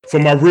For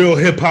my real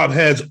hip-hop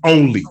heads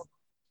only.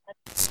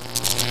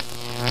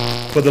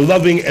 For the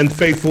loving and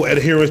faithful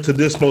adherents to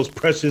this most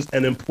precious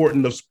and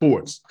important of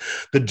sports.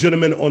 The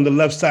gentleman on the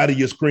left side of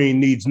your screen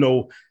needs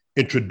no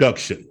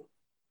introduction.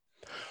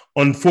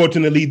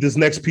 Unfortunately, this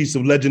next piece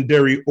of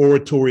legendary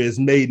oratory is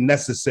made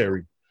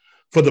necessary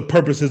for the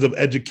purposes of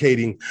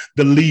educating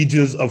the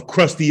legions of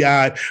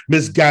crusty-eyed,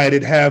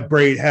 misguided,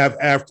 half-braid,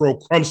 half-afro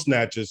crumb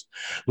snatchers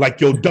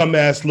like your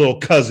dumbass little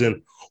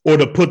cousin, or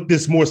to put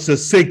this more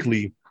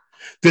succinctly,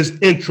 this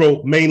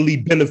intro mainly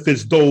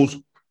benefits those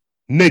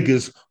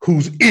niggas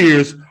whose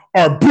ears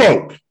are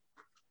broke.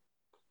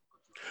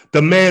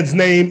 The man's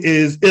name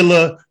is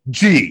Illa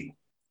Ghee.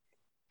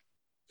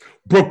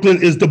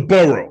 Brooklyn is the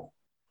borough.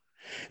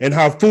 And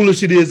how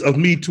foolish it is of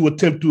me to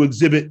attempt to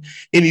exhibit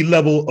any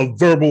level of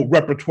verbal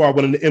repertoire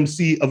when an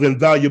MC of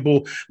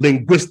invaluable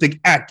linguistic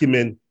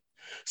acumen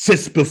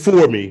sits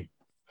before me.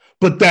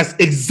 But that's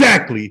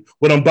exactly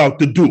what I'm about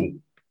to do.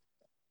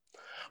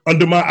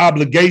 Under my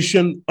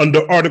obligation,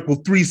 under Article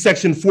 3,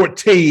 Section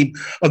 14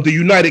 of the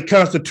United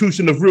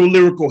Constitution of Real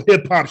Lyrical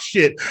Hip Hop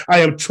Shit, I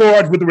am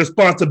charged with the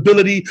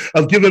responsibility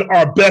of giving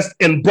our best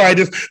and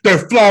brightest their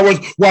flowers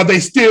while they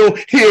still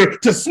here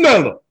to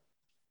smell them.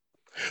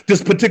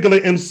 This particular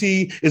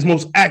MC is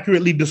most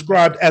accurately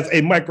described as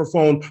a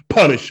microphone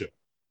punisher.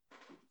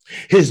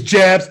 His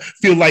jabs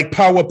feel like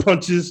power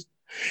punches,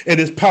 and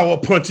his power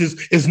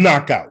punches is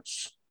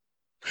knockouts.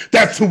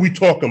 That's who we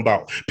talking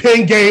about.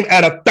 Pen game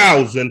at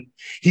 1,000.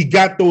 He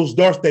got those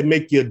darts that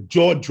make your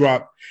jaw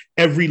drop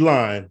every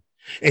line,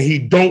 and he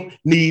don't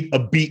need a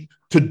beat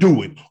to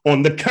do it.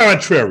 On the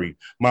contrary,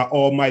 my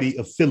almighty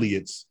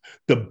affiliates,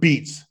 the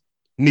beats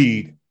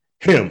need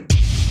him.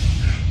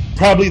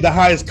 Probably the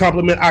highest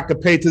compliment I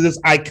could pay to this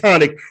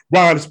iconic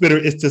rhyme spitter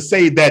is to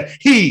say that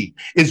he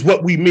is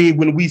what we mean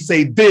when we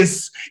say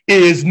this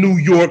is New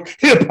York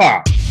hip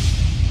hop.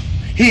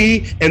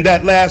 He and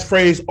that last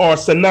phrase are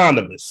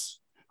synonymous.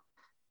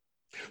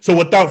 So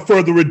without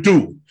further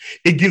ado,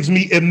 it gives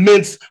me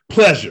immense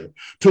pleasure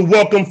to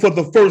welcome for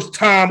the first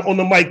time on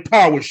the Mike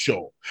Power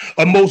Show,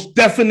 a most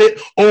definite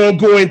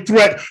ongoing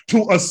threat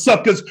to a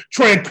sucker's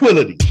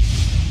tranquility.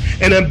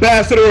 An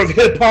ambassador of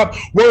hip hop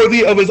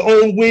worthy of his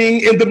own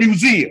wing in the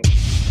museum.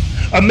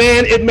 A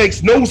man it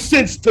makes no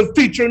sense to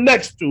feature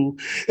next to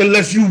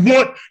unless you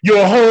want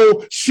your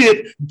whole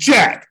shit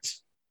jacked.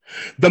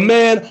 The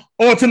man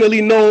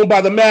alternately known by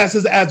the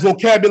masses as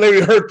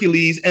Vocabulary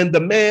Hercules, and the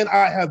man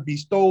I have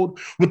bestowed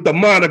with the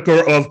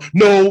moniker of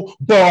No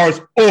Bars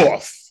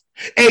Off,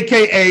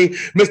 aka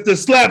Mr.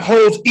 Slap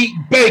Holes Eat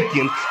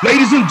Bacon.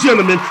 Ladies and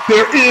gentlemen,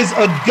 there is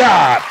a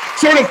God,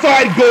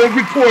 certified gold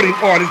recording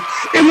artist,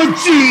 Illa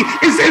Ghee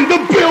is in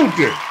the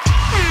building.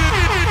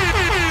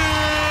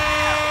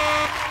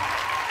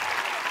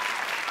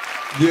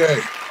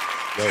 Yeah.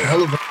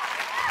 Hell of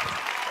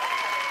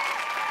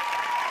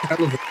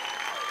a.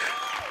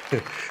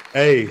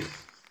 Hey,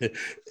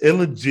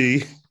 Illa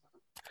Ghee,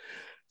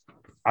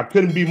 I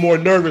couldn't be more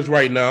nervous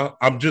right now.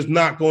 I'm just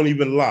not going to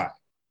even lie.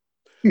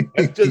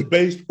 It's just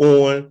based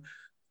on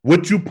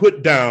what you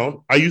put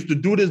down. I used to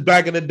do this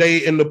back in the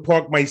day in the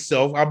park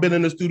myself. I've been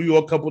in the studio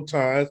a couple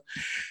times.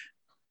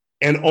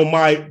 And on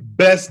my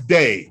best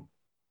day,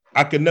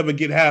 I could never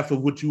get half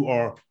of what you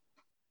are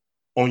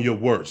on your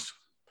worst.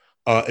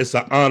 It's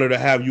an honor to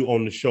have you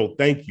on the show.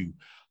 Thank you.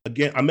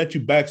 Again, I met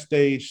you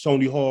backstage,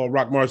 Sony Hall,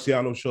 Rock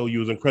Marciano show. You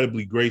was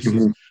incredibly gracious.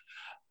 Mm-hmm.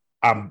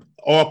 I'm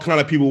all kind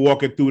of people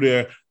walking through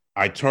there.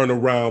 I turn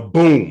around,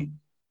 boom,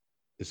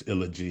 it's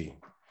Illa Ghee.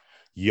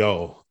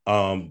 Yo,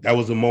 that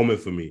was a moment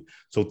for me.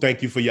 So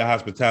thank you for your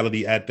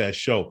hospitality at that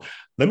show.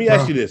 Let me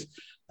ask you this.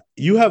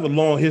 You have a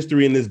long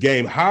history in this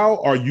game.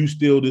 How are you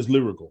still this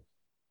lyrical?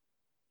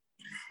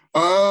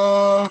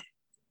 I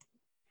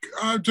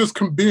just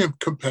being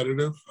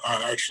competitive.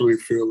 I actually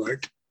feel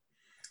like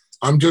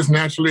I'm just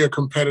naturally a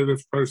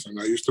competitive person.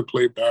 I used to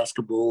play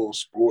basketball,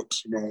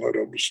 sports, and all that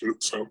other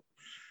shit. So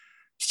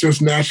it's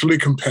just naturally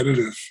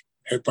competitive.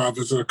 Hip hop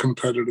is a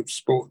competitive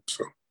sport.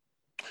 So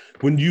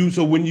when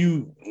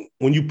you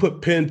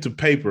put pen to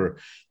paper,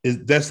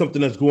 is that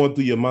something that's going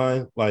through your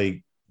mind?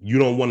 Like you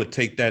don't want to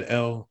take that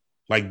L?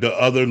 Like the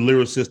other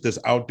lyricists that's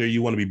out there,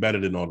 you want to be better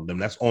than all of them.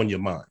 That's on your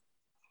mind.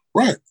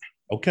 Right.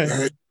 Okay.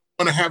 You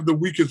want to have the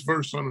weakest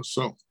verse on a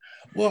song.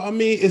 Well, I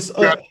mean, it's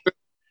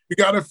you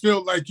gotta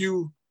feel like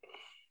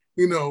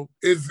you know,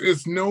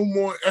 it's no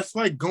more. It's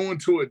like going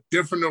to a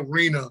different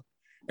arena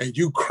and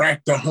you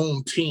crack the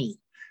home team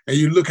and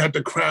you look at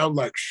the crowd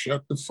like,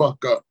 shut the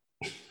fuck up.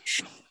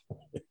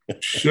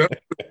 Shut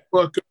the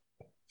fuck up.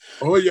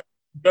 Oh yeah,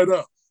 shut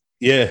up.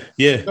 Yeah.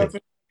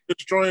 Nothing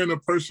destroying a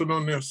person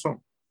on their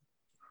song.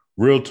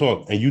 Real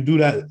talk. And you do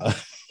that.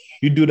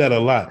 You do that a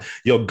lot.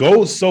 Yo,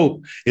 Gold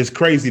Soap is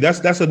crazy.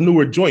 That's a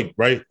newer joint,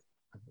 right?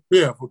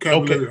 Yeah.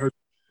 Vocabulary.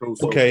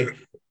 Okay.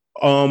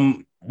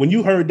 When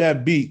you heard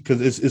that beat, because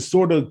it's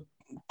sort of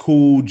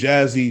cool,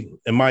 jazzy,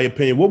 in my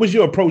opinion, what was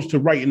your approach to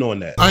writing on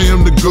that? I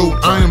am the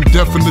GOAT. I am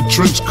deaf in the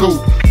trench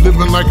coat,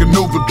 living like an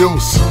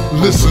overdose.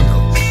 Listen,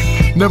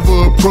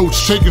 never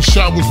approach taking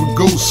showers with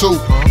gold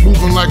soap,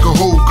 moving like a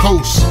whole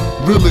coast.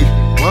 Really,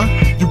 What?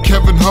 You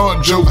Kevin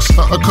Hart jokes.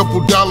 A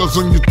couple dollars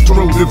on your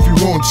throat if you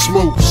want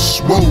smoke.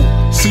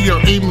 Whoa. See her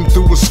aiming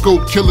through a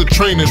scope, killer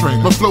training.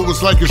 My flow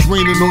is like it's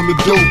raining on the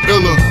dope.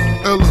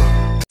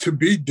 Ella. To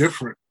be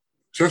different.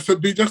 Just to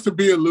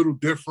be a little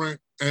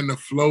different and the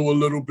flow a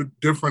little bit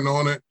different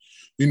on it.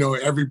 You know,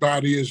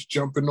 everybody is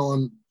jumping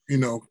on, you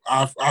know,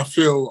 I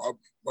feel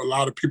a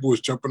lot of people is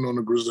jumping on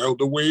the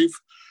Griselda wave.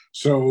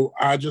 So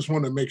I just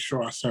want to make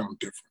sure I sound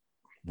different.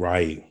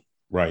 Right.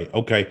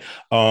 Okay.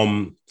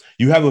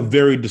 You have a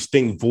very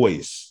distinct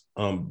voice.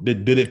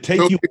 Did it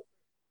take you?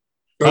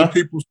 A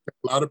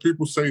lot of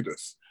people say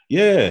this.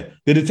 Yeah.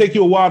 Did it take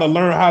you a while to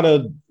learn how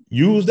to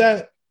use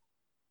that?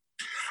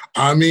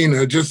 I mean,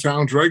 it just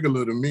sounds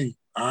regular to me.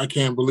 I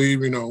can't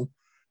believe, you know,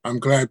 I'm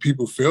glad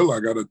people feel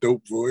I got a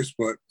dope voice,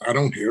 but I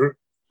don't hear it.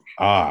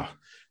 Ah,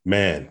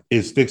 man,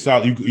 it sticks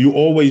out. You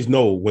always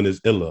know when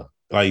it's illa.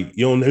 Like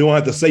you don't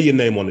have to say your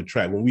name on the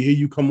track. When we hear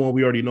you come on,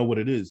 we already know what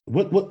it is.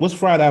 What's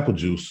fried apple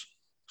juice,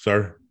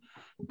 sir?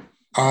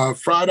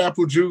 Fried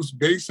apple juice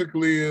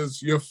basically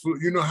is you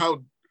know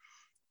how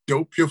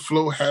dope your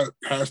flow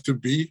has to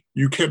be.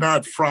 You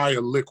cannot fry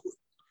a liquid.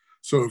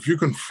 So if you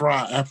can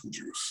fry apple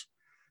juice,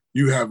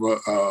 you have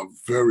a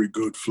very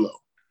good flow.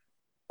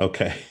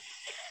 Okay.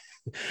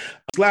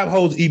 Slap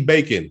hoes eat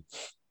bacon.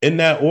 In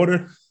that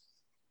order?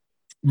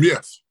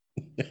 Yes.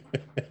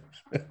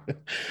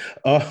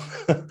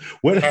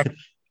 What?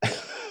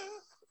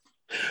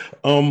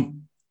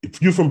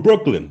 You're from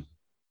Brooklyn.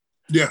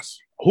 Yes.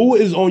 Who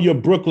is on your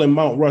Brooklyn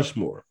Mount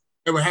Rushmore?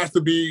 It has to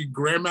be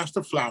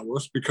Grandmaster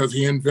Flowers because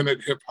he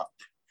invented hip hop.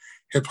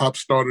 Hip hop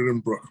started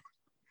in Brooklyn.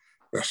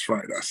 That's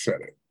right. I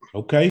said it.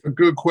 Okay. A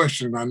good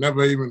question. I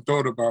never even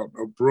thought about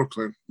a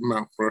Brooklyn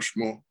Mount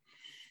Rushmore.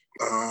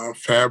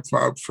 Fab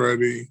Five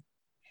Freddy.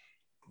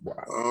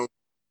 Wow.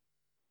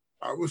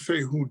 I would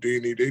say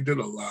Houdini. They did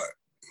a lot.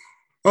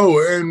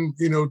 Oh, and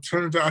you know,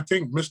 turns out I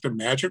think Mr.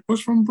 Magic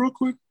was from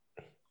Brooklyn.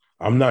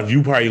 I'm not.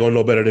 You probably gonna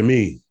know better than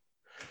me.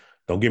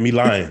 Don't get me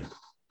lying.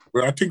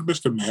 But I think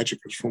Mr. Magic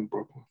is from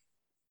Brooklyn.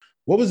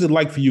 What was it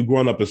like for you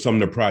growing up in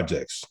some of the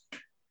projects?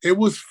 It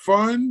was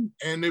fun,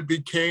 and it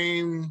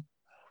became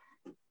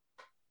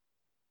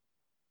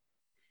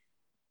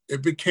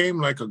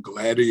like a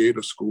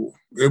gladiator school.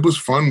 It was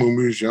fun when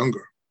we was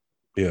younger.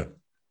 Yeah.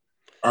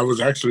 I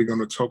was actually going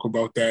to talk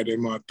about that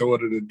in my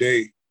thought of the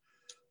day,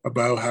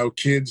 about how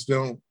kids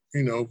don't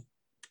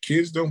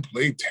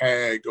play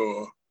tag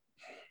or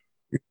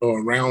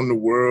around the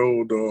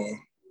world, or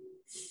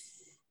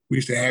we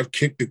used to have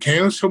kick the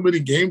can. So many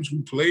games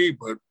we played,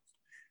 but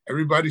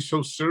everybody's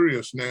so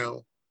serious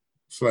now.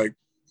 It's like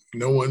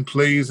no one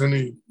plays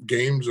any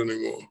games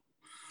anymore.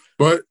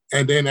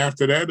 And then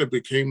after that, it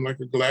became like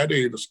a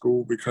gladiator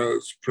school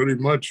because pretty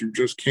much you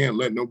just can't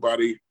let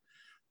nobody,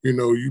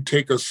 you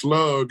take a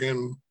slug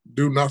and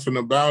do nothing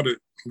about it,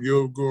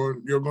 you're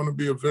going to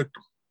be a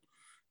victim.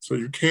 So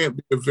you can't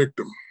be a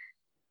victim.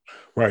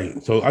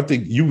 Right. So I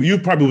think you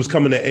probably was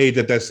coming to age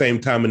at that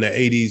same time in the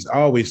 80s. I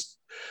always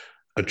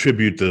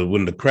attribute to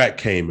when the crack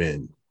came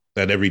in,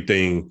 that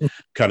everything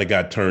kind of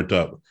got turned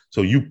up.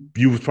 So you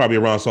was probably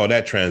around, saw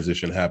that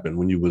transition happen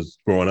when you was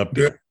growing up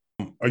there. Yeah.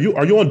 Are you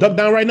on Duck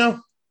Down right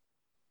now?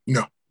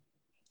 No.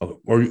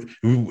 Or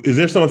is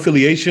there some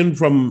affiliation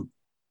from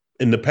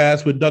in the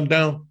past with Duck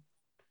Down?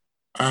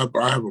 I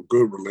have a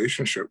good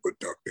relationship with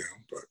Duck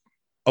Down, but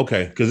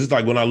okay, because it's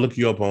like when I look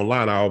you up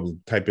online, I always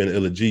type in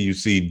Illa G, you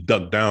see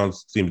Duck Down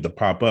seems to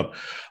pop up.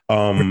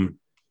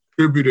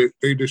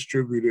 They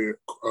distributed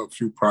a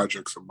few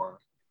projects of mine,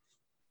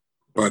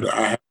 but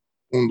I have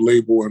my own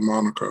label in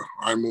Monica.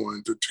 I'm more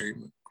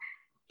entertainment.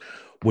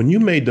 When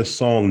you made the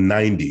song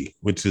 90,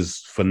 which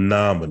is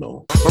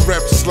phenomenal. My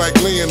raps is like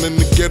laying in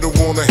the ghetto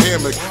on a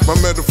hammock. My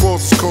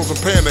metaphors is causing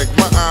panic,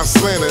 my eyes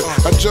slanted.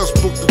 I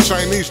just booked a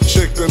Chinese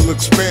chick that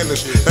looks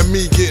Spanish, and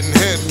me getting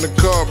head in the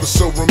car was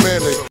so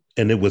romantic.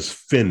 And it was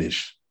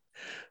finished.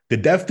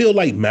 Did that feel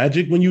like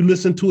magic when you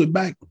listened to it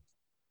back?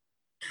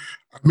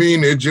 I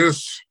mean, it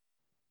just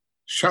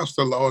shouts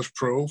to Large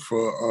Pro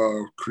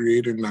for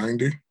creating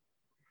 90.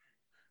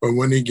 But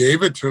when he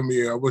gave it to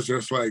me, I was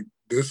just like,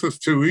 this is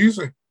too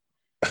easy.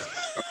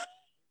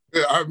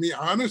 I mean,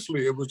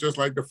 honestly, it was just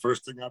like the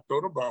first thing I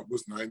thought about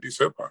was 90s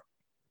hip hop.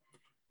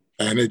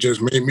 And it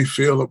just made me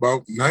feel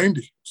about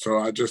 90. So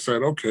I just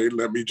said, okay,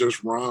 let me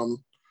just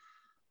rhyme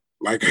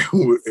like it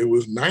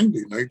was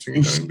 1990.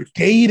 You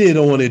skated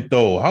on it,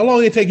 though. How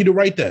long did it take you to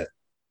write that?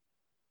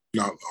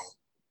 Not long.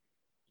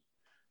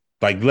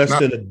 Like less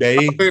than a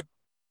day?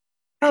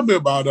 Probably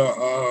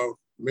about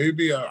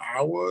maybe an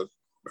hour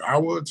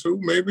or two,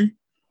 maybe.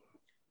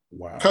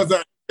 Wow. Because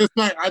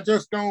I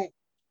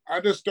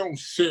just don't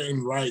sit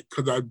and write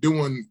because I'm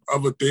doing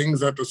other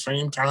things at the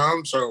same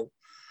time. So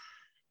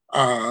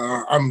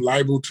I'm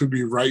liable to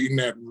be writing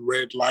at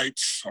red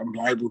lights. I'm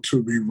liable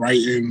to be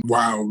writing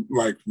while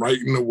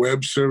writing a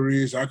web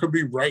series. I could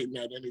be writing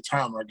at any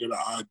time I get an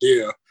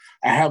idea.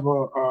 I have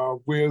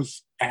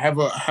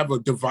a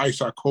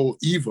device I call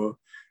Eva.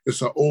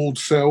 It's an old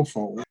cell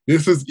phone.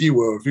 This is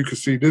Eva. If you can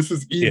see, this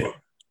is Eva.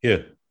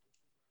 Yeah.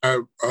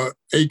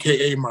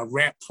 AKA my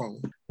rap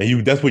phone.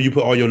 And that's where you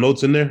put all your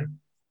notes in there?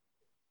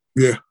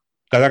 Yeah.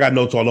 Because I got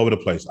notes all over the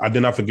place. I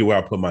did not forget where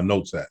I put my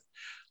notes at.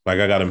 Like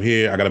I got them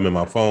here. I got them in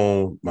my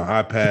phone,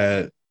 my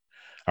iPad.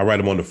 I write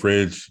them on the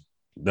fridge.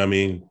 I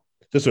mean,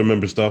 just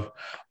remember stuff.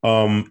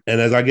 And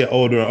as I get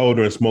older and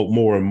older and smoke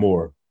more and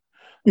more,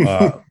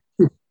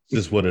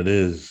 just what it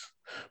is.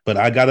 But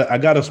I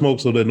gotta smoke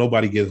so that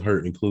nobody gets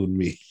hurt, including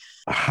me.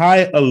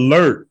 High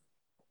Alert,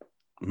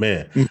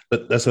 man,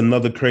 that's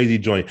another crazy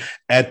joint.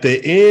 At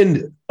the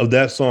end of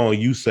that song,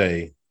 you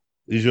say,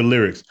 these are your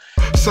lyrics.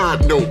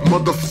 Side note,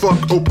 motherfuck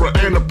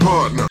Oprah and a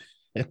partner.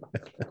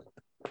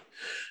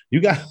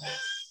 You got,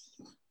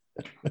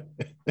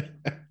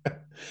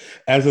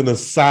 as an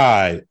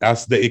aside,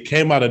 it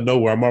came out of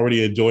nowhere. I'm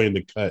already enjoying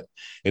the cut.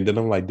 And then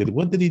I'm like,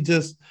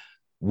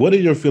 what are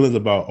your feelings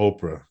about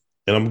Oprah?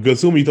 And I'm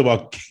assuming you talk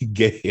about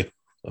gay.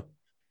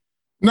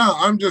 No,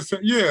 I'm just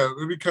saying, yeah,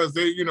 because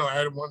they,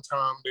 at one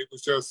time they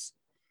was just,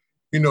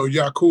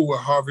 y'all cool with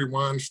Harvey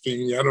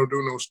Weinstein. Y'all don't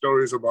do no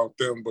stories about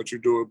them, but you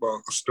do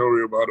about a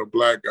story about a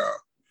black guy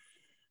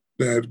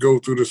that go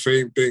through the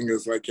same thing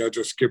as like y'all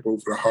just skip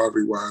over the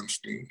Harvey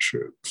Weinstein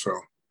shit. So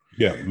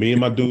yeah, me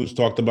and my dudes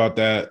talked about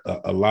that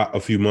a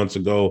few months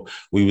ago.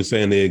 We were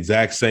saying the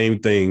exact same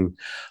thing.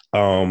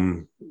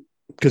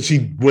 Because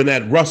she went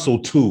at Russell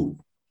too.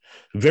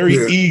 Very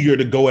eager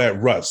to go at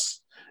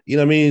Russ. You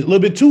know what I mean? A little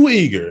bit too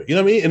eager. You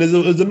know what I mean? And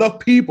there's enough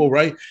people,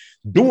 right,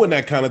 doing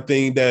that kind of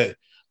thing that,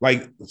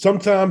 like,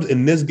 sometimes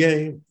in this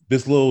game,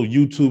 this little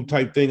YouTube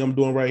type thing I'm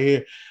doing right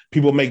here,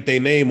 people make their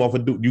name off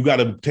of, you got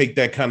to take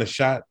that kind of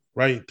shot,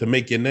 right, to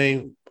make your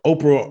name.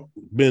 Oprah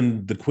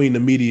been the queen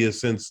of media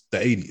since the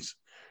 80s.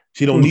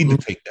 She don't need to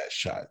take that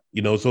shot,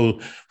 So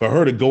for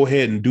her to go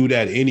ahead and do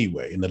that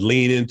anyway and to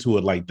lean into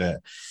it like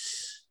that,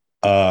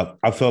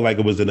 I felt like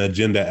it was an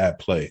agenda at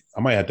play. I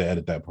might have to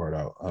edit that part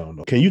out. I don't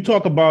know. Can you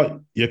talk about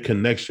your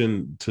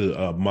connection to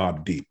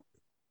Mobb Deep?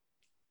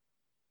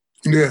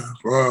 Yeah,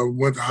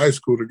 went to high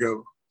school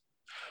together.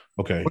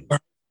 Okay. Went to high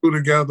school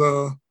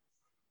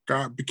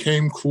together,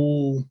 became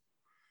cool.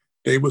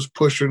 They was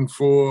pushing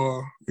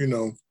for,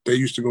 they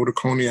used to go to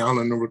Coney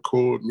Island to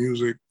record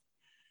music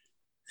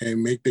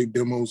and make their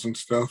demos and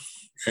stuff.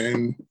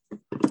 And,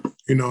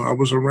 I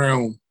was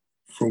around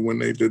for when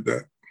they did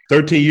that.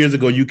 13 years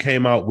ago, you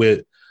came out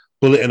with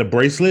Bullet and a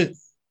Bracelet.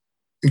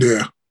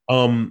 Yeah.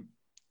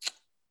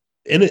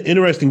 In an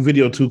interesting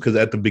video, too, because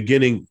at the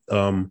beginning,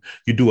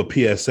 you do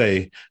a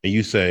PSA and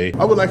you say,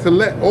 I would like to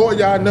let all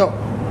y'all know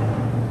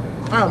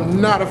I am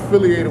not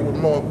affiliated with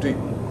Mobb Deep.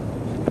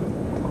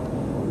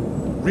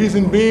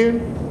 Reason being,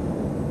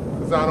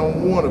 because I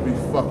don't want to be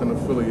fucking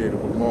affiliated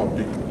with Mobb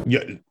Deep.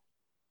 Yeah,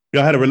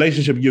 y'all had a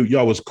relationship.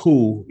 Y'all was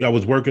cool. Y'all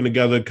was working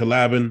together,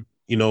 collabing,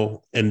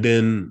 and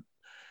then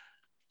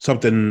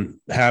something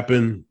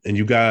happened and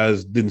you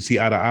guys didn't see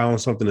eye to eye on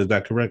something. Is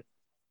that correct?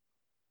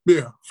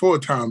 Yeah, for a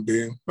time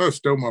being. That's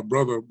still my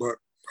brother, but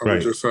I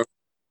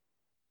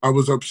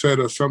was upset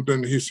at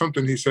something. He said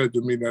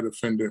to me that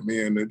offended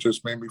me, and it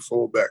just made me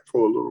fall back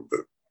for a little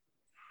bit.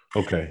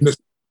 Okay.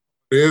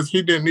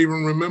 He didn't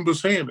even remember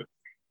saying it.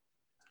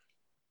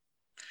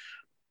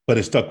 But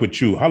it stuck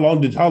with you. How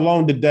long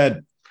did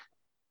that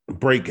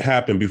break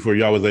happen before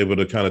y'all was able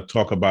to kind of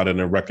talk about it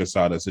and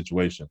reconcile that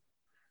situation?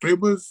 It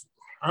was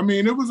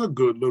a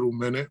good little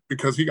minute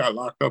because he got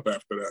locked up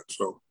after that.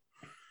 So,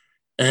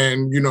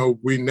 and,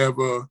 we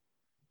never,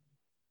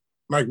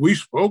 we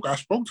spoke. I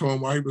spoke to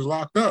him while he was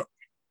locked up.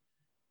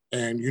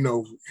 And,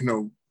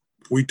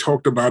 we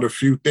talked about a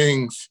few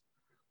things.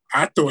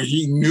 I thought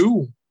he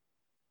knew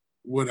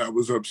what I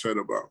was upset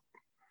about.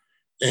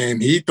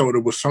 And he thought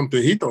it was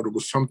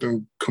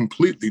something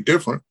completely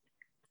different.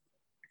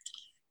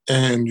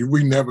 And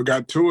we never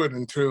got to it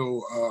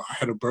until I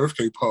had a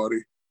birthday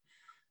party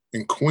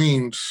in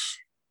Queens.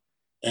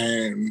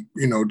 And,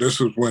 this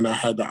was when I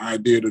had the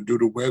idea to do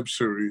the web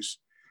series.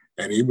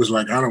 And he was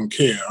like, I don't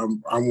care.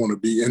 I want to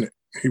be in it.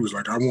 He was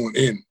like, I want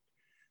in.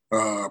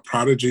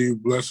 Prodigy,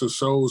 bless his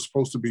soul, was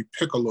supposed to be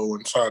Piccolo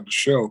inside the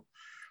show.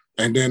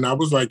 And then I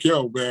was like,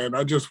 yo, man,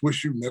 I just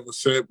wish you never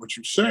said what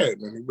you said.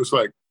 And he was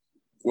like,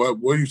 what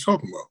are you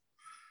talking about?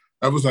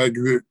 I was like,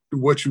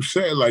 what you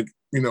said,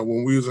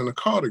 when we was in the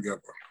car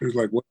together. He was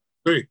like, what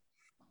did you say?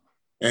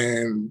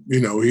 And,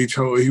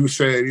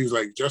 he was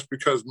like, just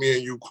because me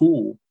and you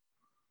cool,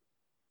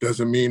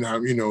 doesn't mean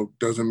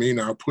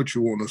I'll put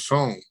you on a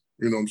song.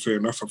 You know what I'm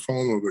saying? That's a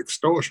form of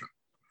extortion.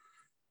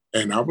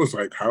 And I was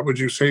like, how would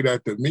you say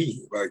that to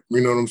me? Like,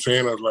 you know what I'm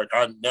saying? I was like,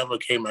 I never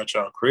came at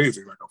y'all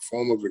crazy, like a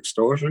form of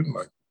extortion.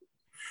 Like,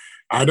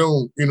 I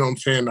don't, you know what I'm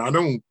saying?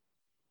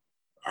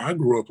 I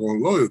grew up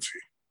on loyalty.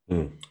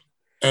 Mm.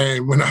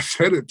 And when I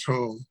said it to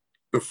him,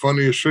 the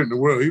funniest shit in the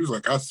world, he was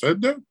like, I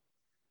said that? I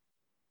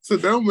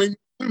said, that don't make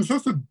sense.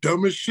 That's the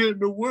dumbest shit in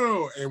the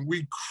world. And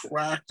we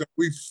cracked up.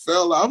 We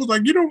fell out. I was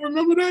like, you don't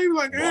remember that? He was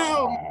like,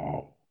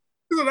 hell.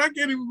 He said, I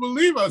can't even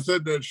believe I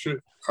said that shit.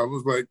 I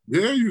was like,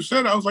 yeah, you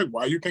said it. I was like,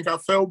 why you think I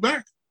fell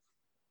back?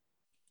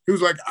 He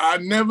was like, I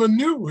never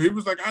knew. He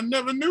was like, I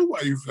never knew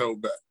why you fell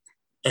back.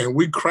 And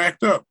we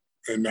cracked up.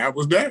 And that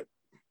was that.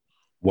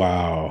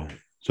 Wow.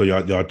 So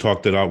y'all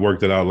talked it out,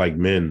 worked it out like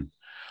men.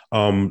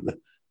 Um,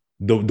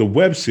 the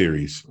web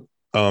series.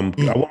 I want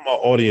my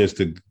audience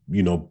to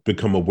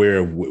become aware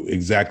of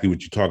exactly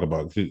what you talk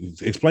about.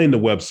 Explain the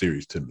web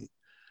series to me.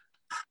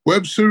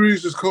 Web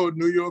series is called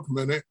New York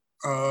Minute.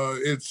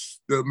 It's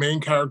the main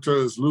character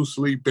is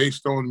loosely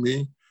based on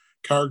me.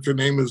 Character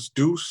name is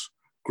Deuce,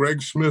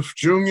 Greg Smith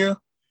Jr.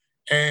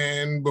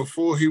 And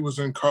before he was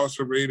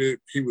incarcerated,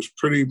 he was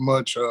pretty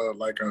much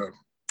like a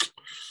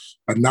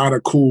not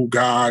a cool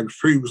guy.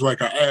 He was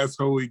like an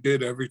asshole. He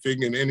did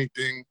everything and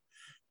anything.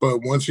 But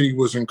once he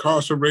was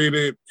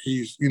incarcerated,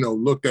 he's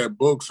looked at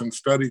books and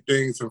studied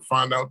things and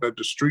find out that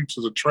the streets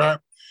is a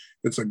trap.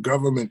 It's a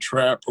government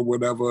trap or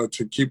whatever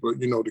to keep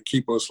to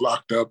keep us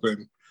locked up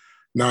and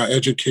not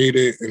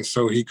educated. And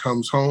so he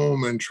comes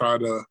home and try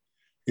to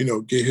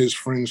get his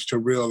friends to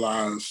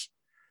realize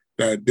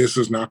that this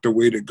is not the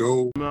way to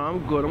go. No,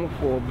 I'm good. I'm gonna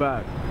fall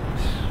back.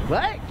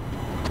 What?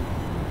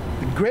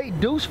 The great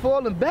Deuce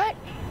falling back?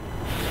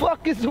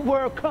 Fuck is the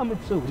world coming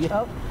to,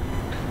 yo?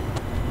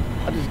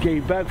 I just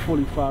gave back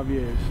 45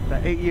 years.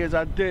 That 8 years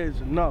I did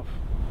is enough.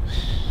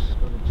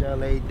 Go to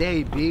jail every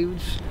day, B.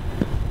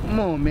 Come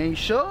on, man. You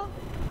sure?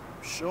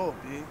 Sure,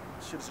 B.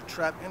 Shit's a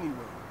trap anyway.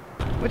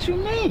 What you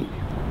mean?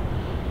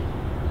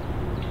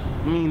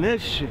 I mean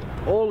this shit.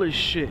 All this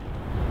shit.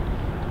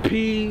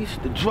 Peace,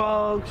 the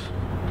drugs,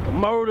 the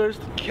murders,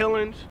 the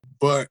killings.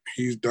 But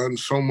he's done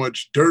so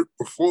much dirt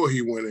before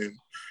he went in.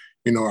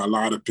 A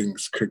lot of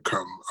things could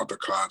come out the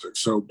closet.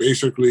 So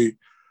basically,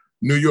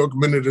 New York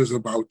Minute is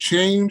about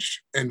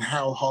change and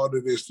how hard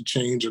it is to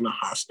change in a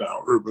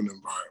hostile urban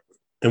environment.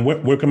 And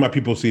where can my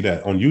people see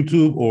that? On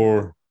YouTube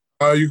or?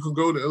 You can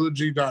go to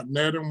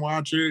illigy.net and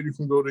watch it. You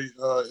can go to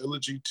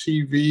Illigy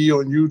TV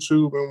on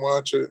YouTube and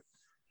watch it.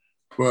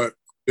 But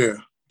yeah.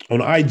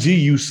 On IG,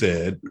 you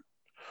said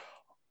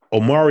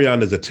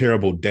Omarion is a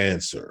terrible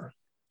dancer.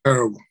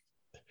 Terrible.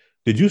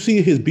 Did you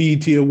see his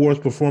BET Awards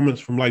performance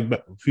from like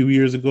a few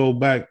years ago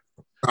back?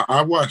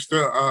 I watched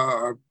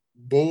the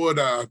board.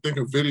 I think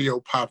a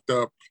video popped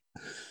up.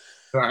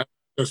 I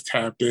just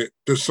tapped it.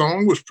 The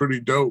song was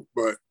pretty dope,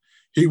 but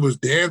he was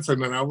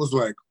dancing, and I was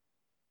like,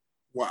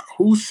 "Wow,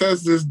 who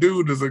says this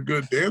dude is a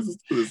good dancer?"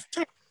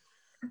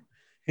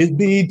 His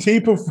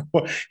BET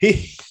performance,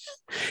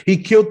 he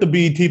killed the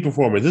BET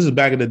performance. This is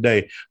back in the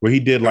day where he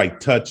did like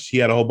Touch. He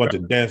had a whole bunch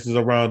of dancers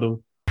around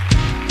him.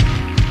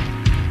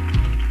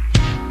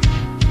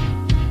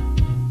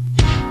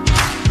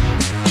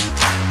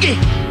 Get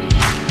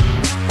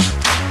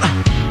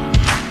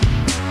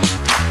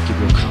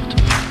real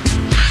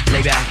comfortable.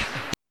 Lay back.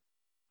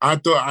 I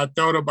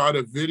thought about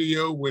a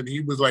video when he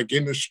was like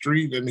in the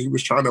street and he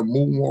was trying to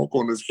moonwalk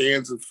on his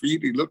hands and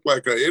feet. He looked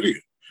like an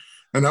idiot.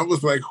 And I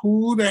was like,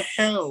 who the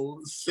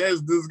hell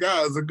says this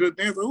guy is a good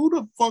dancer? Who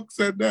the fuck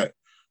said that?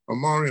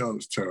 Omarion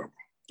is terrible.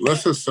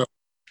 Let's just say,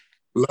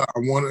 I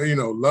want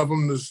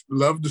to,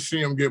 love to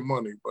see him get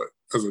money, but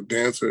as a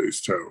dancer,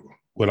 he's terrible.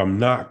 What I'm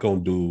not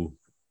going to do,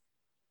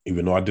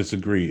 even though I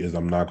disagree, is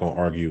I'm not going to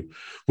argue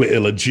with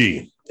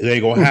Illigy. It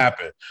ain't going to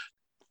happen.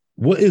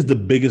 What is the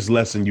biggest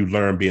lesson you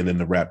learned being in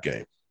the rap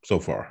game so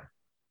far?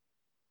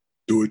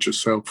 Do it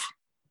yourself.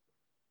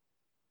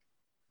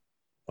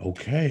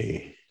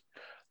 Okay.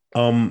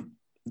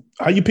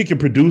 How you pick your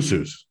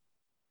producers?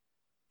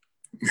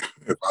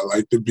 If I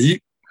like the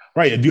beat.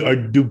 Right.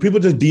 Do people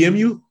just DM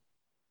you?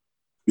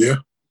 Yeah.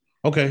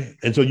 Okay.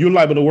 And so you're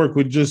liable to work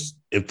with just,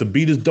 if the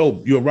beat is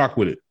dope, you'll rock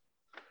with it.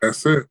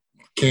 That's it.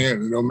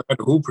 No matter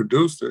who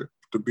produced it,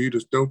 if the beat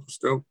is dope, it's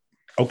dope.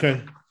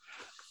 Okay.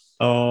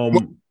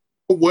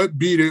 What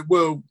beat it?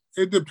 Well,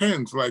 it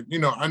depends. Like,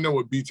 I know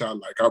what beats I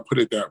like. I'll put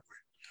it that way.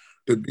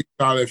 The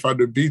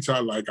beats I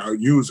like, I'll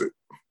use it.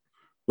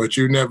 But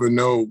you never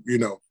know,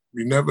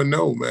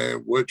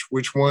 man,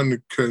 which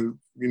one could,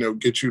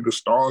 get you the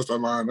stars to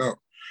line up.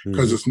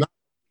 Because it's not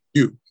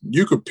you.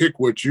 You could pick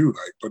what you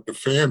like, but the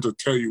fans will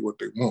tell you what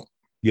they want.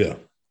 Yeah.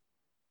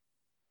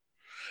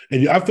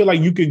 And I feel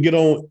like you can get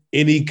on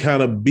any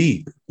kind of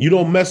beat. You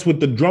don't mess with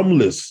the drum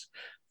list.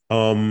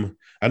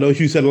 I know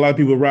you said a lot of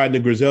people riding the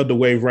Griselda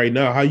wave right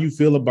now. How you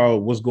feel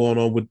about what's going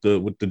on with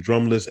the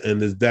drum list,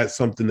 and is that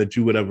something that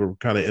you would ever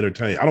kind of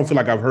entertain? I don't feel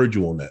like I've heard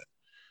you on that.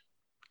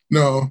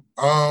 No,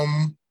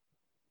 I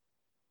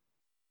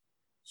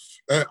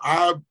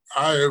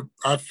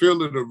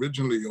feel it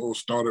originally all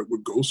started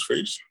with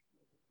Ghostface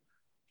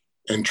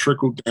and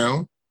trickled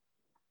down.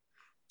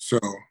 So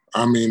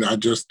I mean, I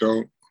just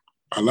don't.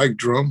 I like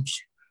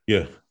drums.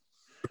 Yeah,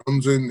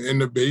 drums in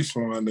the bass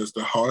line is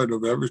the heart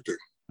of everything.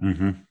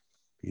 Mm-hmm.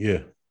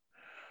 Yeah.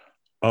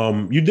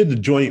 You did the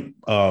joint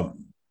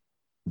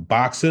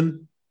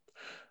boxing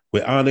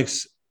with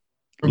Onyx.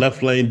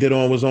 Left Lane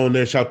was on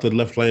there. Shout out to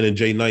Left Lane and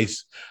Jay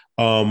Nice.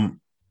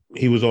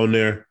 He was on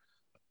there.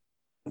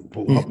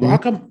 How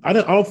come I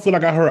don't feel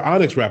like I heard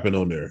Onyx rapping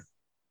on there?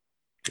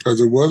 Because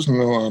it was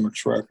no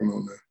Onyx rapping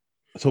on there.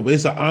 So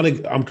it's an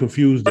Onyx. I'm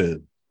confused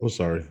then. Oh,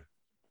 sorry.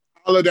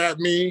 Hollered at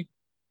me.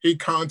 He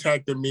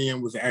contacted me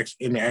and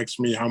asked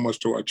me how much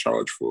do I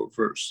charge for a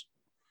verse.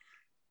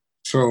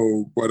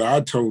 So what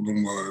I told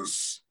him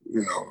was,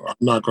 I'm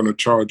not going to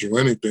charge you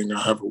anything.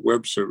 I have a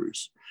web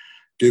series.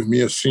 Give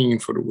me a scene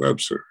for the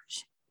web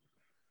series.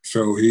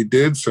 So he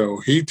did so.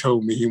 He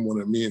told me he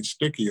wanted me and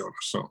Sticky on the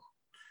song.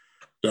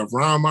 The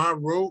rhyme I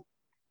wrote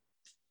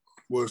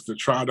was to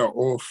try to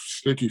off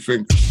Sticky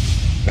fingers.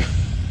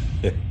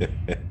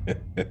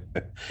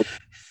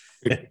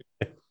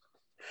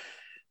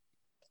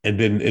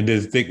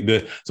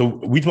 So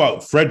we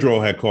thought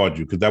Fredro had called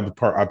you because that was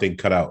part I think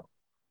cut out.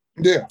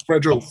 Yeah,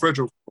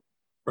 Fredro.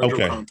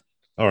 Okay. Content.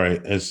 All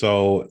right. And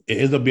so it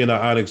ends up being an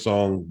Onyx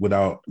song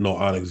without no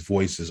Onyx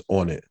voices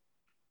on it.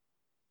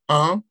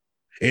 Uh-huh.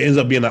 It ends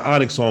up being an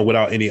Onyx song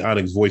without any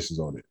Onyx voices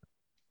on it.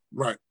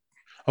 Right.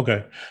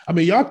 Okay. I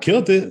mean, y'all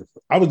killed it.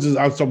 I was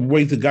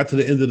waiting to got to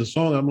the end of the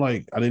song. I'm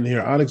like, I didn't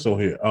hear Onyx on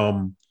here.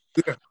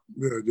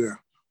 Yeah.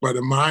 But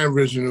in my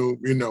original,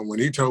 when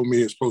he told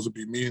me it's supposed to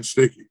be me and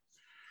Sticky,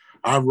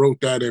 I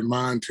wrote that in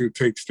mind to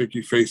take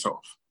Sticky face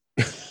off.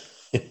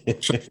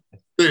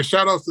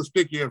 Shout outs to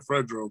Sticky and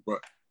Fredro, but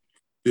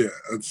yeah,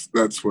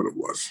 that's what it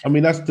was. I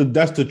mean, that's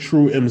the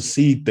true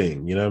MC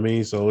thing, you know what I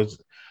mean? So it's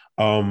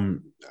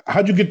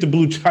how'd you get your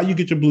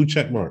blue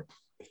check mark?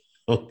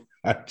 Oh,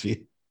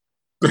 gee.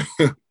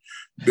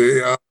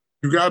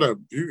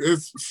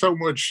 It's so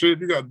much shit.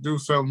 You gotta do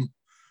some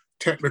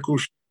technical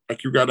shit.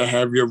 Like you gotta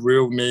have your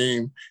real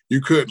name.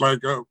 You could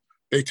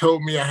they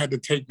told me I had to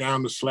take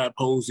down the slap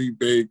hosey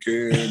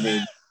bacon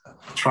and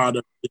try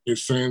to make it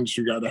sense.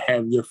 You gotta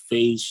have your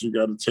face. You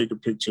gotta take a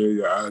picture of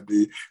your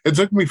ID. It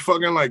took me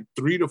fucking like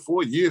 3 to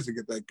 4 years to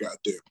get that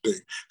goddamn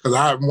thing. Cause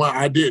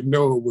I didn't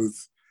know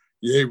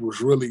it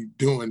was really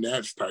doing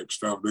that type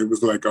stuff. They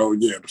was like, oh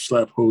yeah, the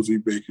slap hosey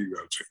bacon, you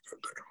gotta take that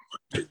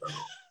down.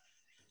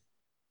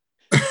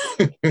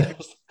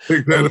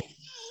 Take that off.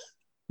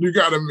 You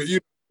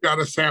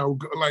gotta sound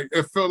good. Like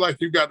it felt like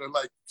you gotta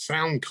like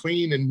sound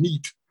clean and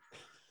neat.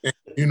 And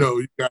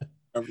you got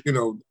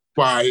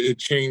why it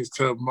changed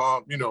to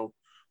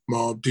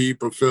Mobb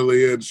Deep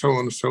affiliate, so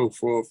on and so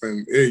forth,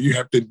 and you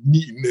have to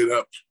neaten it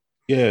up.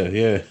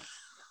 Yeah.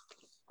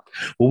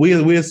 Well,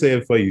 we're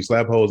saying for you,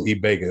 slap hoes,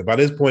 eat bacon. By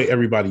this point,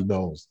 everybody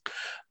knows.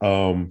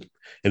 And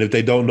if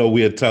they don't know,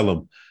 we'll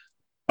tell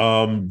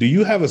them. Do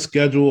you have a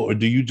schedule, or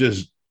do you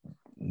just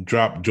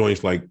drop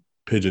joints like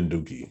Pigeon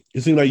Dookie?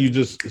 It seems like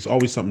it's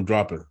always something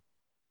dropping.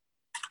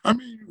 I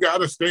mean, you got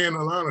to stay in the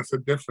line. It's a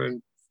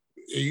different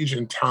age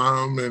and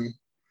time, and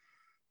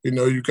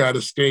you got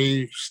to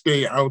stay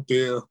out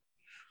there.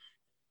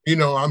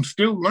 I'm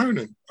still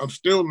learning. I'm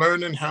still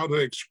learning how to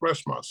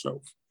express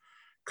myself,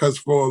 because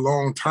for a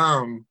long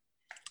time,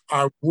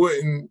 I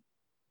wouldn't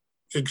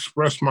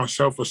express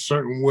myself a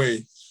certain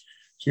way,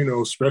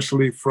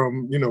 especially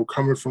from,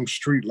 coming from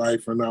street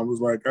life. And I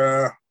was like,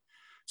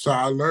 so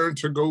I learned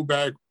to go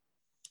back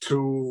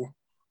to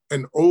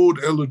an old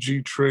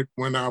elegy trick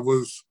when I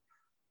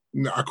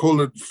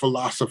call it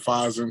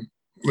philosophizing,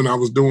 when I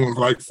was doing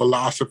like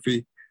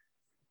philosophy.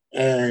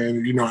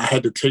 And, I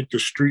had to take the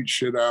street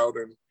shit out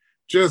and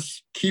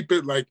just keep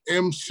it like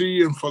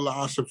MC and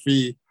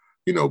philosophy,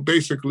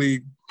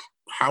 basically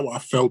how I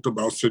felt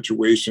about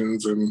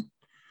situations and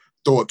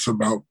thoughts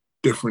about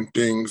different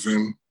things,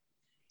 and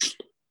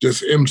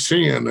just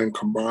MCing and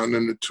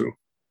combining the two.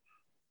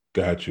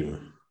 Got you.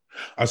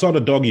 I saw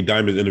the Doggy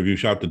Diamonds interview.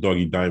 Shout out to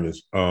Doggy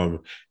Diamonds.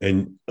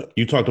 And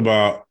you talked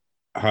about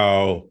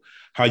how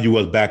you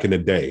was back in the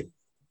day.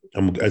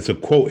 It's a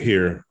quote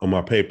here on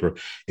my paper.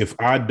 If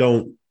I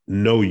don't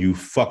know you,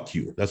 fuck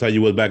you. That's how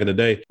you was back in the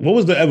day. What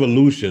was the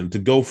evolution to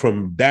go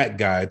from that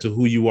guy to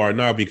who you are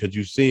now? Because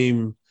you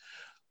seem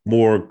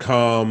more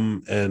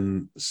calm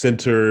and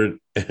centered,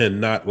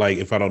 and not like,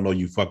 if I don't know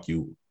you, fuck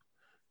you.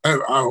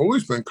 I've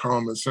always been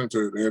calm and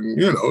centered,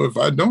 and if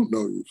I don't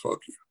know you, fuck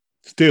you.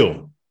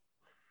 Still.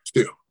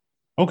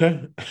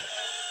 Okay.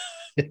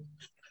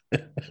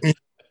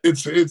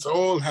 It's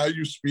all how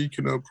you speak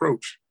and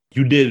approach.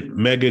 You did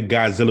Mega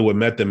Godzilla with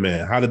Method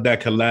Man. How did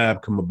that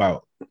collab come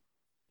about?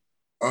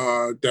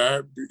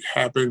 That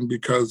happened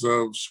because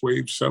of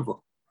Swave Sever,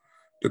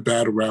 the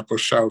battle rapper.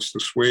 Shouts to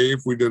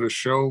Swave. We did a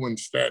show in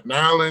Staten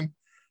Island.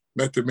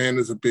 Method Man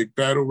is a big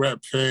battle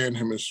rap fan.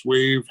 Him and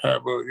Swave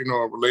have a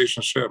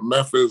relationship.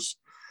 Meth is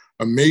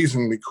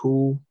amazingly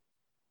cool.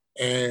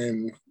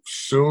 And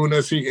soon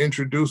as he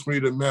introduced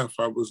me to Meth,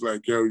 I was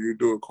like, yo, you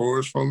do a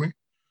chorus for me?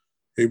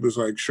 He was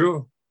like,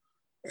 sure.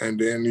 And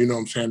then,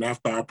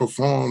 after I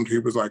performed, he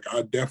was like,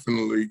 I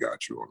definitely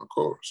got you on the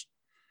chorus.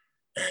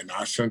 And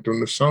I sent him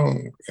the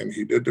song, and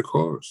he did the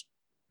chorus.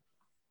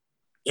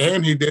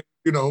 And he did,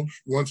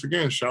 once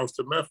again, shouts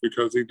to Meth,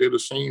 because he did a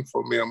scene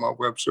for me on my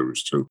web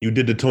series too. You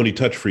did the Tony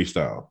Touch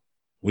freestyle,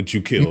 which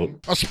you killed.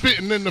 I'm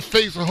spitting in the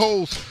face of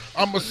hoes.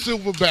 I'm a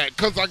silverback,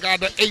 cause I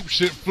got an ape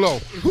shit flow.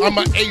 I'm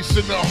an ace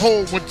in the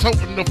hole when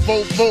toting the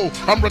fofo.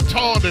 I'm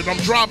retarded, I'm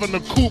driving a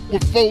coupe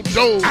with 4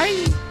 doors.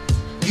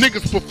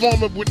 Niggas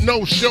performing with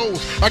no shows.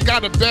 I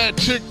got a bad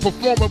chick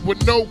performing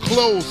with no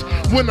clothes.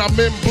 When I'm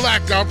in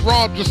black, I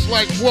rob just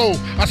like whoa.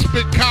 I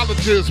spit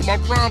colleges, my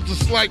rhymes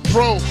just like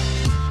pro.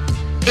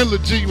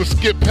 Elegy will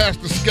skip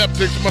past the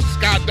skeptics. My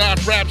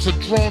skydive raps are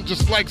drawn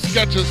just like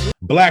sketches.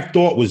 Black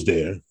Thought was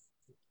there.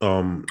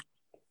 Um,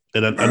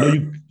 and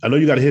I know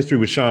you got a history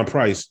with Sean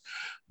Price.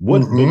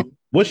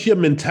 What's your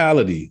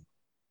mentality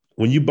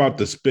when you about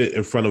to spit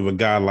in front of a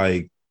guy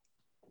like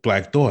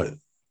Black Thought?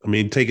 I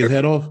mean, take his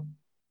head off?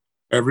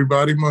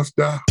 Everybody must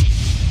die.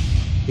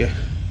 Yeah.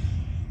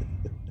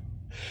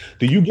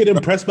 Do you get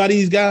impressed by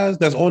these guys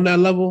that's on that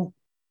level?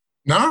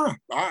 Nah,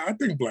 I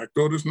think Black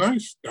Thought is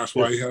nice. That's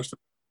why he has to.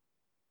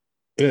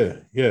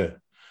 Yeah.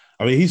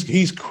 I mean,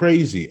 he's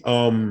crazy.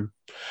 I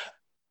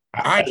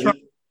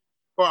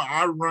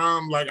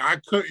rhyme like I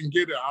couldn't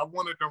get it. I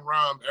wanted to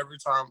rhyme every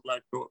time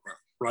Black Thought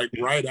rhymed,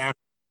 right after.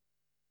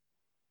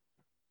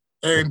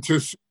 And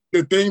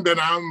the thing that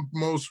I'm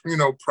most,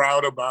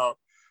 proud about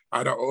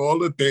out of all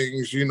the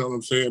things, you know what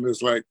I'm saying,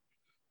 is like,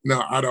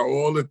 out of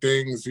all the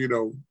things,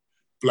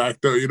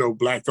 Black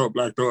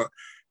Thought,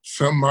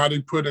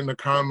 somebody put in the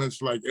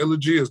comments like Illa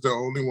Ghee is the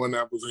only one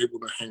that was able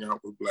to hang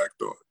out with Black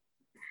Thought.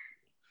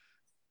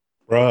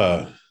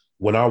 Bruh,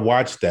 when I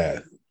watched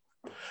that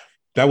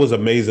was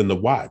amazing to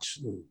watch.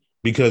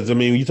 Because, I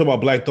mean, when you talk about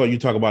Black Thought, you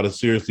talk about a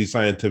seriously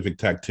scientific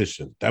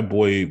tactician. That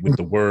boy with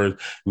the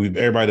words,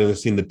 everybody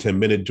has seen the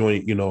 10-minute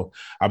joint.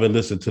 I've been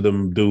listening to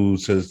them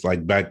dudes since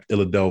like back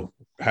Philadelphia,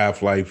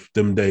 Half-Life,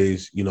 them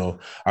days.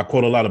 I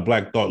quote a lot of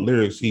Black Thought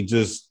lyrics. He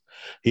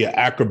an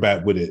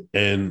acrobat with it.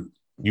 And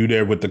you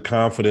there with the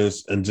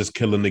confidence and just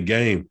killing the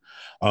game.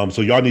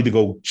 So y'all need to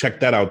go check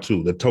that out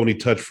too. The Tony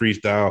Touch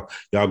freestyle.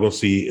 Y'all gonna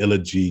see Illa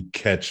Ghee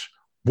catch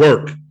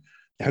work.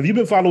 Have you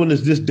been following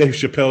this Dave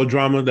Chappelle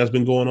drama that's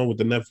been going on with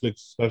the Netflix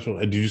special?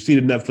 Did you see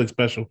the Netflix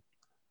special?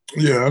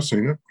 Yeah, I've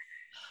seen it.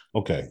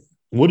 Okay.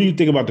 What do you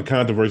think about the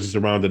controversy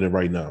surrounding it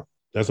right now?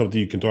 That's something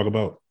you can talk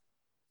about?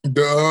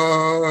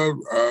 Those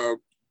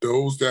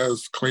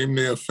that claim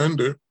they're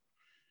offended,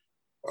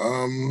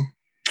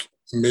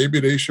 maybe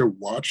they should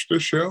watch the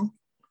show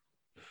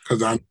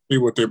because I see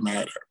what they're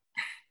mad at.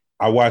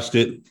 I watched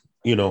it,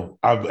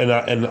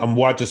 I'm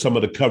watching some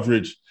of the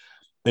coverage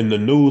in the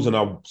news,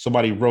 and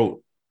somebody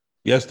wrote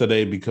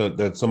yesterday because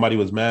that somebody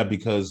was mad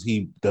because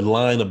the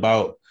line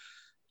about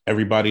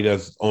everybody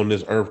that's on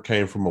this earth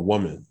came from a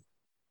woman.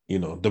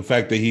 The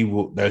fact that he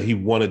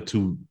wanted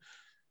to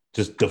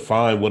just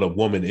define what a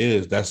woman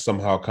is, that's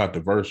somehow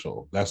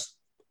controversial.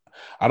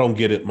 I don't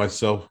get it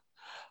myself.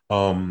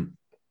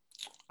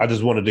 I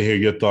just wanted to hear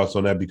your thoughts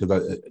on that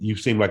because you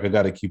seem like I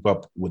got to keep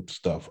up with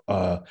stuff.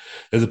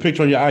 There's a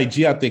picture on your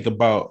IG, I think,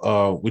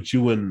 about with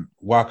you and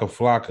Waka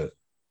Flocka.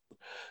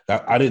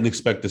 I didn't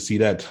expect to see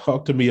that.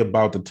 Talk to me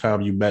about the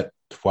time you met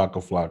Waka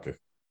Flocka.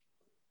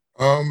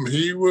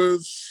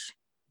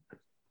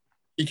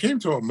 He came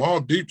to a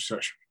Mobb Deep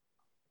session.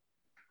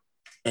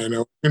 And,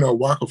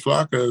 Waka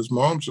Flocka, his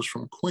mom's just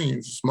from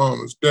Queens. His mom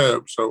is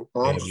Deb, so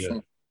mom's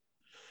from.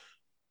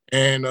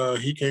 And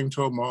he came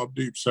to a Mobb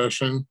Deep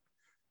session,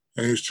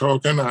 and he was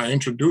talking. I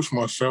introduced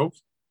myself.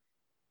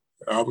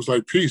 I was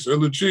like, peace,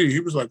 Illa Ghee.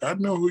 He was like, I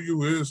know who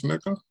you is,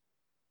 nigga.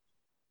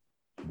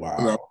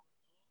 Wow.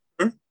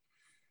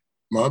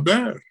 My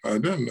bad. I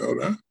didn't know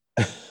that.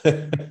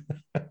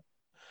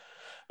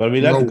 But I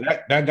mean,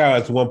 that guy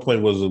at one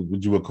point was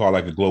what you would call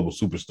like a global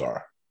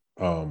superstar.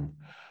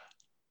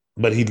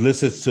 But he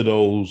listens to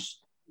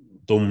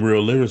them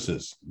real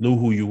lyricists, knew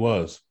who you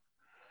was.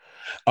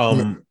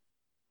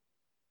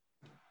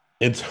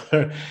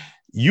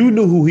 You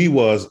knew who he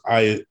was,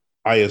 I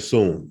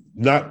assume.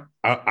 Not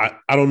I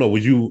don't know.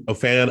 Was you a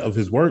fan of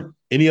his work?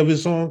 Any of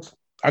his songs?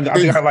 I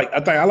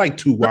like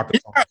two Waka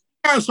songs.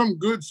 He has some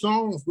good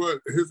songs,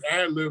 but his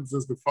ad-libs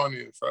is the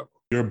funniest ever.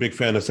 You're a big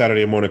fan of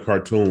Saturday morning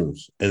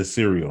cartoons and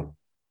cereal.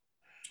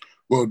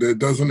 Well, that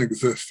doesn't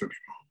exist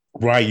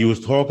anymore. Right. You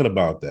was talking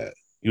about that.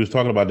 You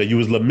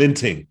was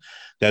lamenting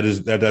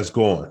that's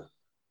gone.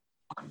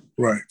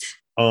 Right.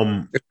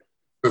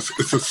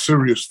 It's a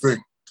serious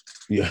thing.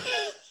 Yeah.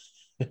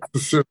 It's a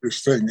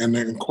serious thing. And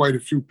then quite a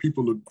few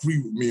people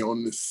agree with me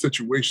on this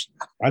situation.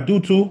 I do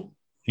too.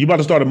 You about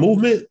to start a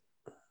movement?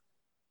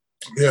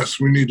 Yes,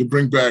 we need to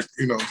bring back,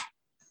 we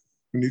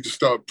need to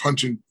start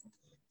punching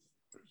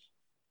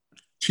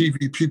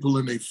TV people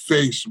in their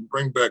face and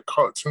bring back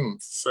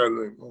cartoons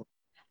Saturday morning.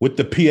 With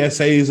the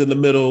PSAs in the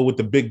middle, with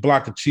the big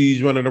block of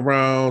cheese running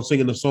around,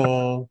 singing the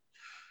song,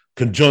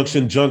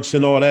 Conjunction,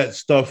 Junction, all that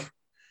stuff.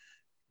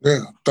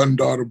 Yeah,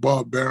 Thunder the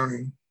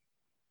Barbarian.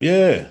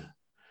 Yeah.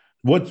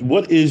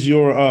 What is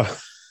your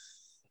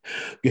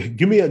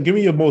give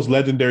me your most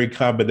legendary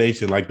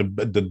combination, like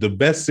the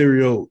best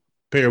cereal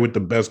pair with the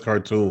best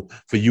cartoon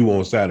for you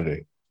on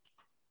Saturday?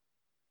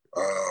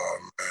 Oh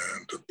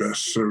man, the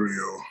best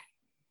cereal.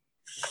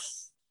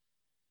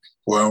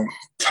 Well,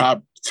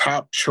 top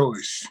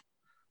choice.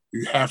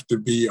 You have to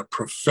be a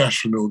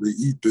professional to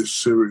eat this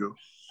cereal.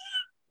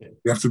 You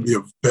have to be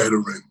a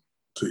veteran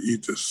to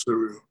eat this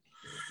cereal.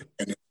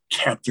 And it's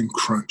Captain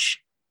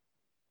Crunch.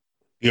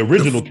 The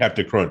original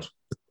Captain Crunch.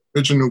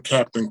 Original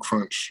Captain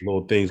Crunch.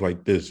 Little things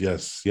like this.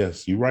 Yes,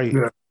 you're right.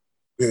 Yeah,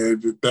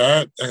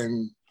 that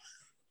and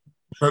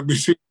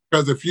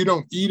because if you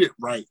don't eat it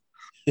right,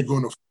 you're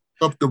going to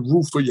fuck up the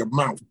roof of your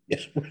mouth.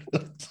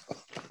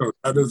 So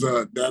that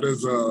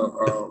is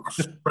a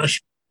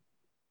fresh,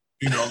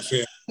 you know what I'm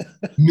saying?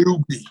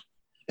 newbie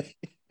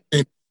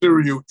and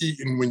cereal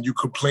eating when you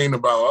complain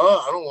about,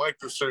 oh, I don't like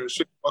this cereal,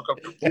 shit, fuck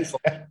up the roof.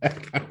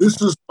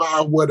 This is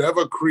why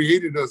whatever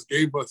created us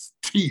gave us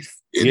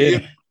teeth.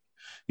 Idiot.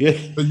 Yeah.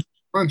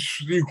 So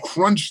you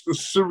crunch the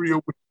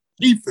cereal with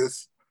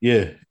teeth.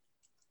 Yeah.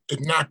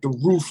 And knock the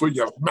roof of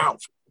your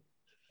mouth,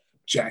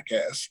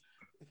 jackass.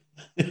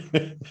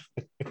 None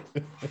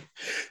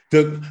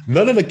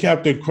of the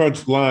Captain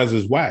Crunch lines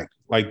is whack.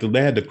 Like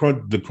they had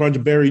the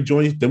crunch berry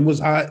joints, them was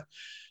hot.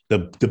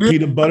 The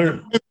peanut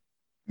butter.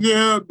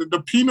 Yeah,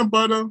 the peanut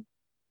butter.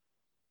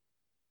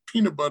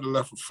 Peanut butter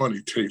left a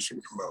funny taste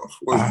in your mouth.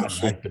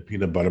 I like the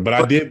peanut butter, but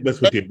I did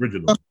mess with the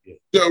original. Yeah.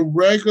 The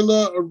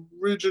regular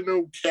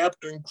original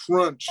Captain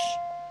Crunch.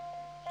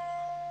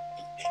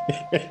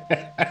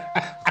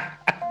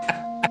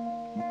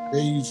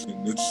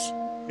 Amazing. It's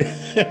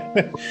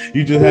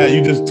you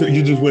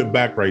just went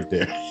back right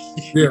there.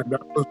 Yeah,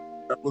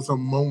 that was a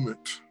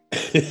moment.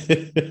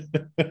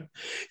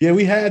 Yeah,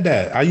 we had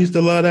that. I used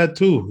to love that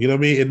too. You know what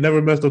I mean? It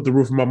never messed up the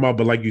roof of my mouth,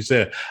 but like you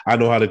said, I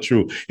know how to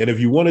chew. And if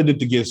you wanted it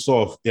to get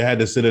soft, you had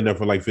to sit in there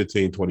for like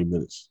 15, 20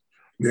 minutes.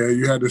 Yeah,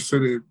 you had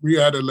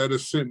to let it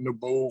sit in the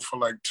bowl for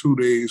like 2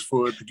 days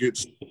for it to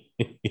get.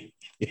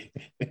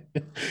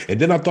 And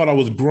then I thought I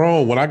was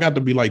grown. When I got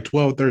to be like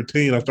 12,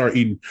 13, I started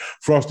eating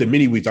Frosted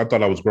Mini Wheats. I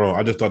thought I was grown.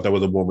 I just thought that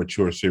was a more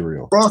mature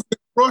cereal.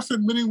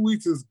 Frosted Mini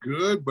Wheats is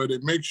good, but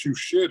it makes you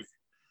shitty.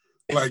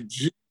 Like,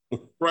 Jesus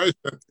Christ,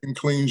 that thing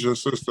cleans your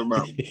system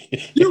out.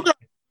 You got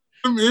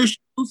some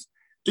issues.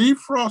 Eat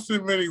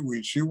Frosted Mini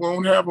Wheats. You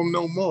won't have them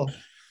no more.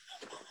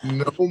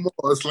 No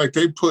more. It's like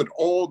they put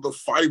all the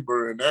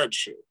fiber in that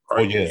shit.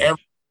 Right? Oh, yeah.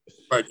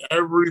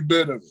 Every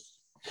bit of it.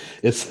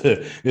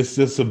 It's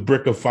just a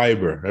brick of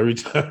fiber every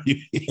time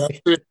you eat. That's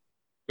it.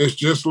 It's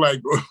just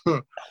like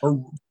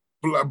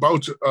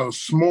about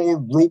small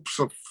ropes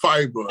of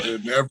fiber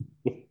in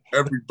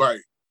every bite.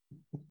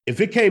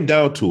 If it came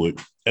down to it,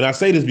 and I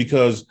say this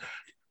because,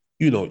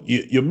 you know,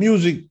 your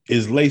music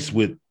is laced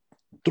with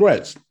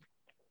threats.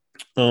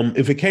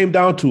 If it came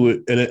down to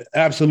it and it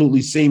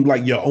absolutely seemed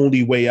like your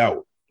only way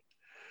out,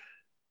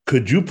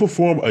 could you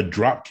perform a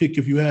drop kick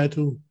if you had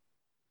to?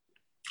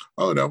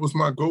 Oh, that was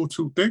my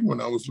go-to thing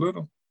when I was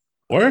little.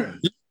 Where?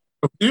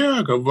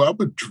 Yeah, because I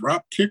would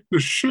drop kick the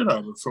shit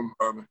out of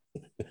somebody.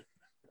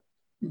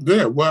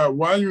 Yeah,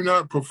 why you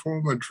not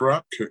perform a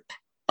drop kick?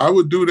 I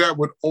would do that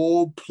with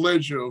all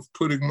pleasure of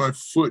putting my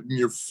foot in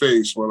your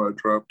face while I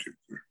drop kick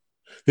you.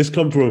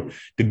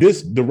 Did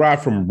this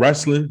derive from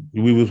wrestling?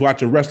 We was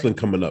watching wrestling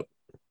coming up.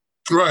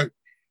 Right.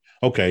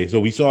 Okay, so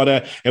we saw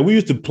that, and we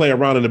used to play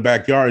around in the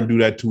backyard and do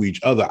that to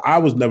each other. I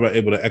was never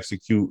able to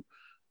execute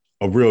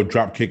a real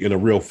drop kick in a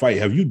real fight.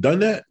 Have you done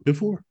that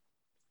before?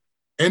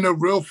 In a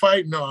real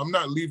fight? No, I'm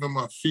not leaving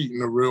my feet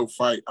in a real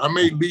fight. I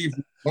may leave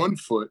one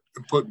foot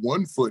and put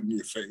one foot in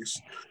your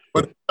face,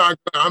 but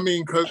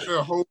because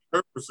the whole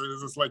purpose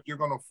is it's like you're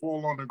going to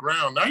fall on the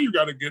ground. Now you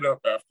got to get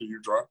up after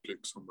you drop kick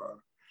somebody.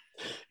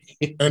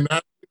 And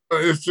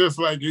it's just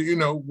like, you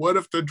know, what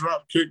if the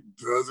drop kick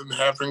doesn't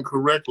happen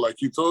correct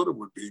like you thought it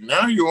would be?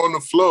 Now you're on the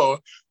floor.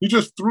 You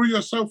just threw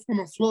yourself on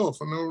the floor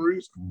for no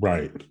reason.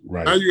 Right.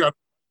 Now you got to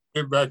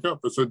get back up.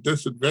 It's a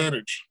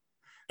disadvantage.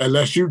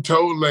 Unless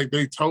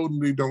they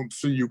totally don't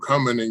see you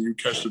coming and you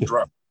catch the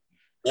drop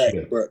back.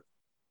 Yeah. But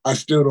I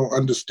still don't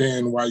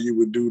understand why you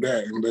would do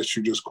that unless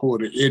you just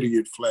caught an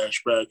idiot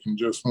flashback and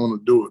just want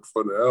to do it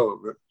for the hell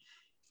of it.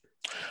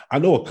 I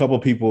know a couple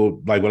of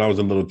people, like when I was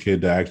a little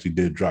kid, that actually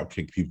did drop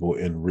kick people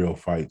in real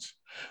fights.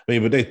 I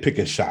mean, but they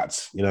picking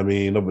shots, you know what I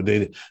mean? No, but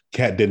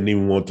Cat didn't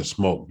even want to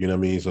smoke, you know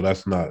what I mean? So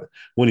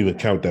wouldn't even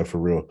count that for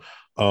real.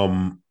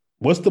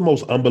 What's the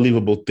most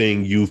unbelievable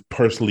thing you've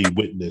personally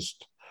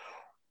witnessed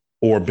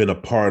or been a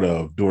part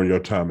of during your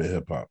time in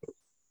hip hop?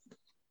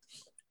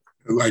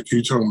 Like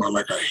you talking about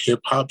like a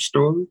hip hop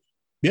story?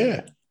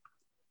 Yeah.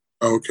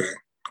 Okay.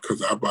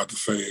 Because I'm about to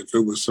say, if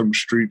it was some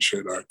street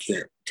shit, I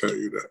can't tell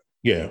you that.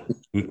 Yeah.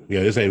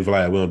 This ain't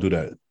Vlad. We don't do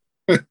that.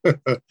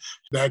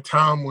 That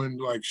time when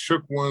like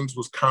Shook Ones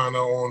was kind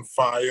of on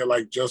fire,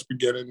 like just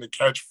beginning to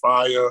catch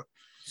fire.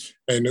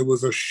 And it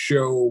was a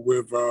show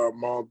with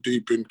Mobb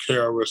Deep and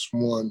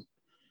KRS-One.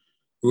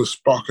 It was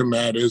Sparking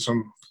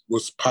Madism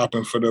was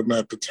popping for them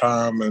at the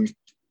time. And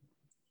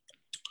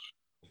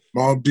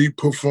Mobb Deep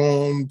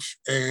performed,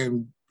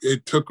 and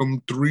it took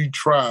them 3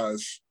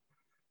 tries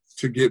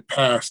to get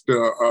past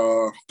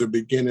the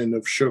beginning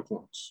of Shook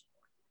Ones.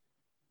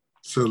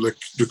 So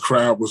the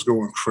crowd was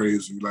going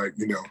crazy. Like,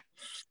 you know,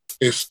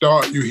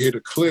 you hear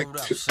the click,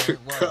 tick,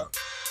 cut.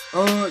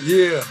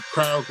 Yeah,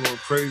 crowd going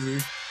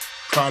crazy.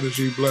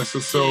 Prodigy, bless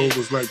his soul,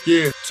 was like,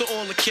 yeah. To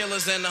all the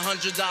killers and the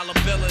 $100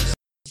 billers.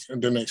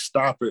 And then they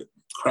stop it.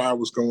 Crowd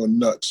was going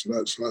nuts.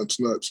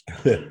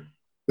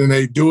 Then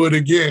they do it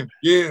again.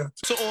 Yeah.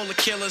 To all the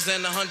killers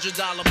and the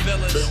 $100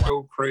 billers. They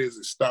go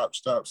crazy. Stop.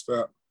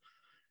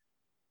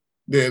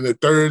 Then the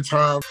third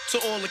time. To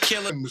all the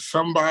killers.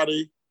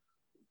 Somebody,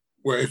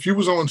 where if you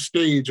was on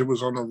stage, it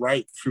was on the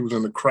right. If you was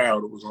in the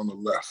crowd, it was on the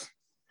left.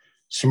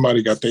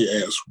 Somebody got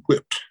their ass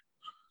whipped.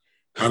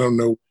 I don't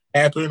know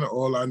happened.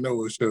 All I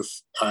know is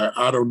just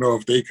I don't know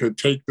if they could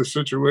take the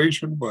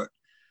situation, but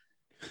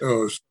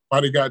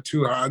somebody got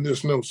too high. I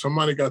just know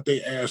somebody got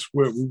their ass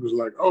whipped. We was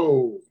like,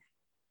 oh,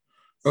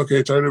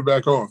 okay, turn it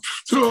back on.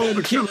 So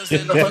the killer. Killers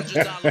and the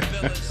 $100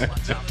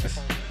 billers.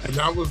 And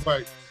I was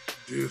like,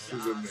 this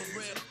is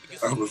amazing.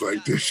 I was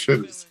like, this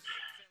shit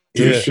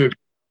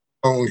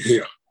on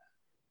here.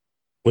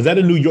 Was that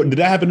in New York? Did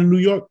that happen in New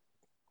York?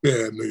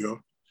 Yeah, New York.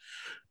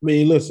 I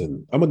mean,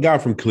 listen, I'm a guy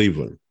from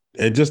Cleveland.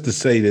 And just to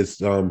say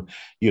this,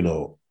 you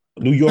know,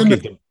 New York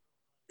is the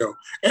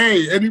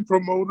hey, any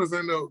promoters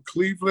in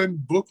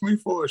Cleveland, book me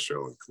for a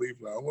show in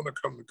Cleveland. I want to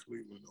come to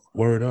Cleveland.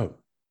 Word up.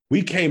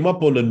 We came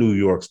up on the New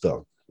York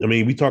stuff. I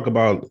mean, we talk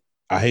about,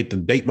 I hate to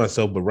date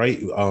myself, but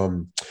right,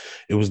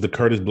 it was the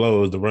Curtis Blow,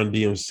 it was the Run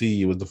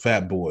DMC, it was the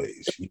Fat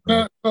Boys. You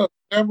know? I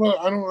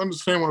don't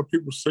understand why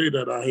people say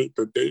that. I hate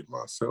to date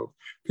myself.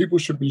 People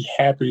should be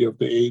happy of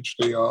the age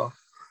they are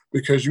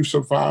because you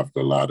survived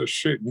a lot of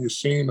shit and you've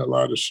seen a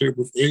lot of shit.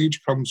 With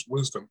age comes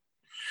wisdom.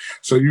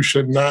 So you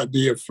should not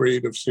be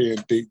afraid of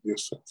saying date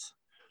yourself.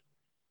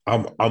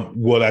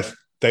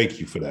 Thank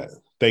you for that.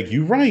 Thank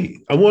you. Right.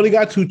 I only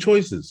got two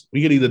choices.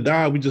 We can either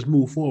die or we just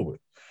move forward.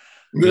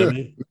 You know what I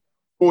mean?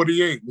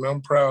 48, and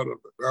I'm proud of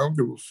it. I don't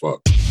give a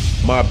fuck.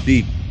 Mobb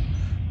Deep,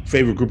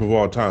 favorite group of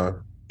all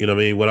time. You know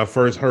what I mean? When I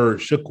first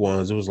heard Shook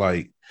Ones, it was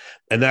like,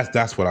 and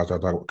that's what I was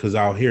talking about, because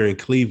out here in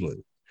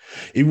Cleveland,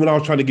 even when I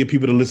was trying to get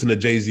people to listen to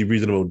Jay-Z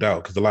Reasonable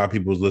Doubt, because a lot of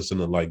people was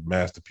listening to like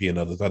Master P and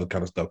other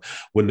kind of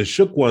stuff. When the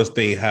Shook Ones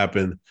thing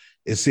happened,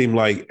 it seemed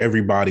like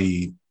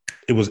everybody,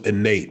 it was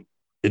innate.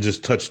 It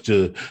just touched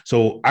you.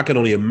 So I can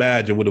only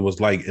imagine what it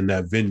was like in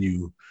that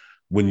venue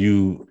when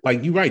you,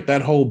 like, you're right,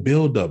 that whole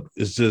buildup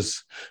is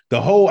just, the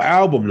whole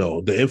album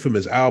though, the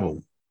infamous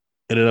album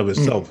in and of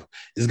itself,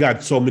 it's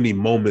got so many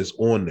moments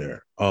on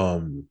there.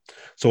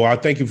 So I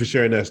thank you for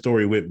sharing that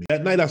story with me.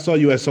 That night I saw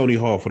you at Sony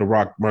Hall for the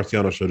Rock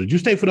Marciano show. Did you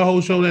stay for the whole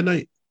show that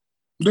night?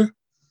 Yeah.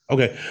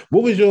 Okay.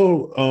 What was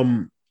your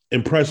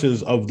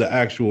impressions of the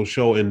actual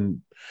show,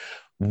 and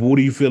what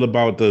do you feel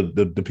about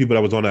the people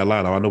that was on that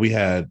lineup? I know we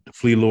had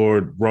Flea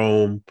Lord,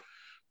 Rome,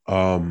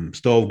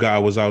 Stove Guy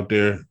was out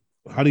there.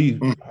 How do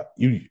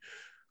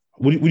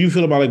what do you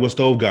feel about like what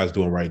Stove Guy's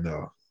doing right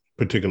now,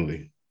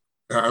 particularly?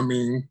 I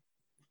mean,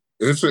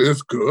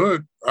 it's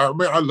good. I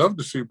mean, I love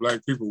to see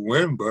black people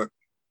win, but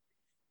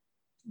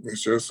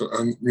it's just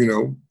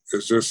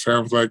it just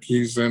sounds like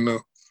he's in the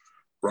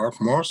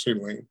Rock Marcy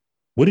lane.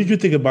 What did you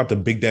think about the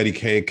Big Daddy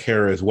Kane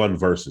KRS-One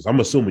verses? I'm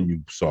assuming you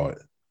saw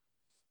it.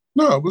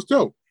 No, it was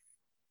dope.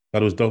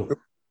 That was dope.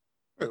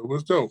 It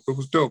was dope. It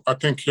was dope. I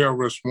think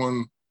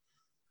KRS-One.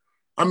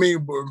 I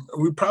mean,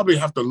 we probably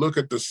have to look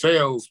at the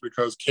sales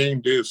because Kane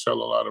did sell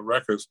a lot of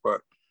records, but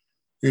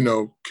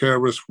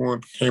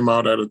KRS-One came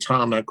out at a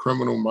time, that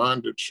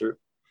criminal-minded shit.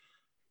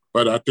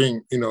 But I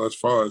think, as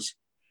far as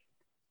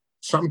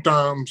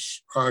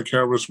sometimes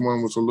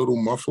KRS-One was a little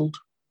muffled,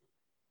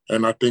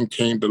 and I think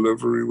Kane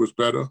delivery was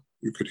better.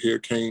 You could hear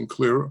Kane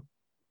clearer.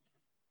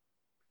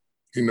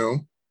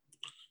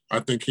 I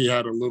think he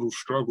had a little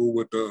struggle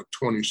with the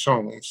 20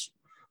 songs.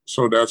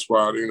 So that's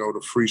why,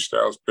 the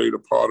freestyles played a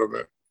part of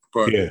it.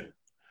 But, yeah,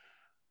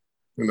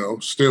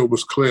 still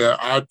was clear.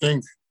 I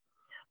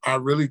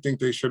really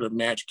think they should have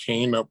matched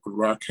Kane up with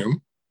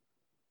Rakim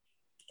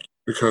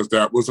because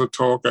that was a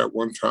talk at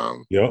one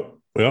time. Yep.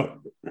 I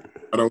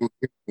don't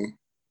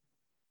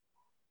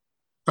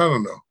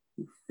know.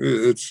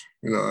 It's,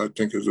 I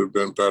think it would have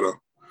been better.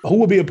 Who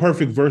would be a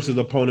perfect versus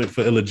opponent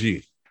for Illa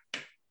G?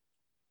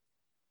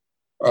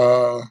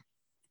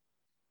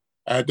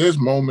 At this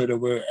moment, it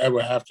would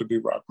have to be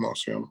Rock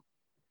Marciano.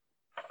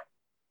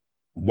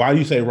 Why do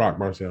you say Rock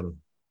Marciano?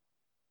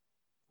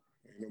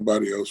 Ain't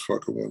nobody else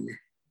fucking with me.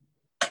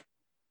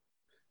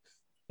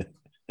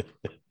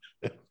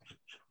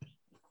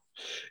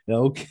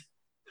 Okay.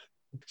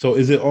 So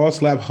is it all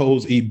slap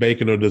hoes eat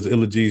bacon, or does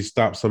Illa G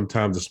stop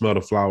sometimes to smell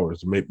the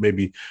flowers,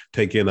 maybe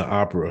take in an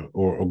opera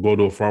or go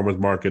to a farmer's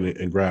market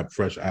and grab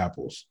fresh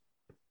apples?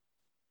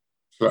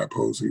 Slap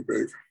hoes eat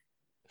bacon.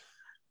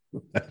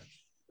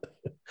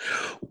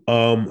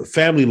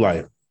 Family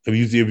life. Have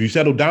you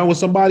settled down with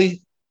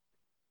somebody?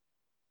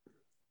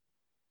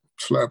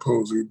 Slap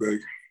hoes eat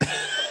bacon.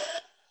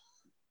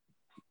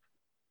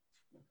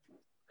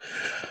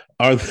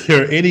 Are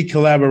there any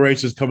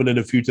collaborations coming in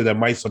the future that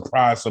might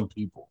surprise some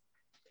people?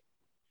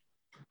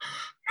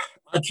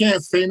 I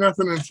can't say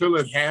nothing until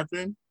it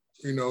happened.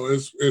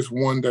 It's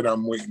one that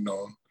I'm waiting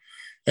on.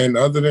 And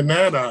other than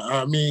that,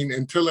 I mean,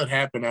 until it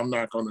happened, I'm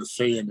not going to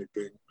say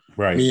anything.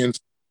 Right. Me and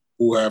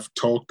who have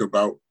talked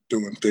about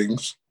doing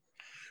things.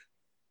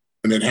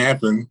 When it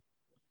happened,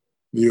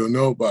 you'll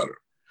know about it.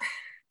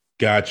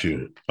 Got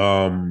you.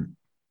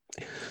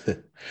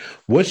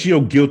 What's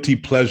your guilty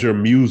pleasure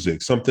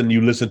music? Something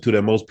you listen to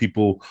that most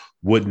people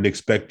wouldn't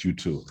expect you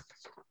to?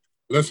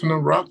 Listen to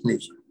rock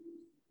music.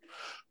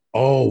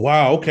 Oh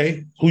wow,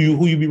 okay. Who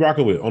you be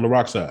rocking with on the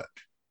rock side?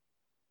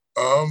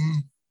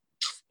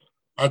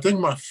 I think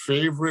my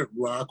favorite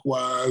rock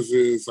wise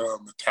is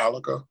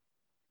Metallica.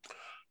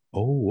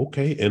 Oh,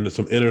 okay. And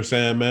some Inner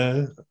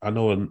Sandman. I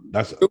know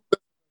that's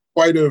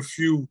Quite a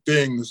few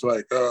things.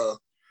 Like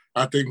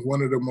I think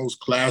one of the most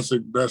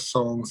classic, best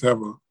songs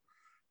ever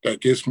that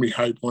gets me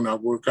hyped when I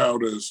work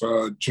out is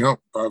 "Jump"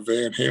 by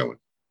Van Halen.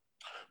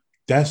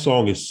 that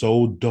song is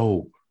so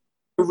dope.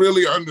 I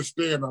really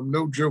understand. I'm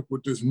no joke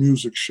with this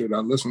music shit. I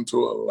listen to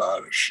a lot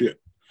of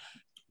shit.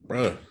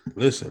 Bruh,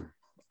 listen,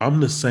 I'm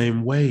the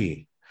same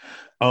way.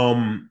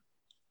 Um,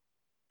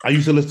 I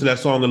used to listen to that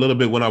song a little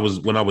bit when I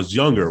was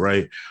younger,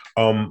 right?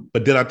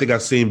 But then I think I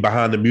seen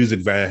Behind the Music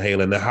Van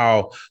Halen and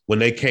how when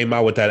they came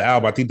out with that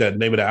album, I think that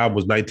name of the album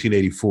was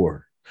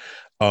 1984.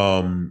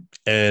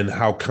 And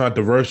how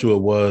controversial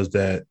it was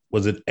that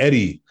was it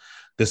Eddie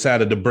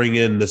decided to bring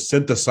in the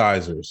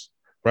synthesizers,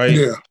 right?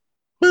 Yeah.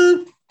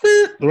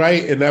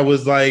 Right. And that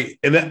was like,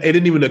 and it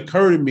didn't even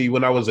occur to me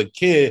when I was a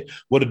kid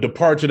what a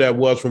departure that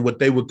was from what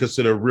they would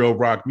consider real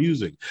rock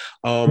music.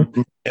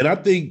 And I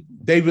think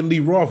David Lee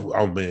Roth,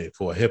 oh man,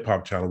 for a hip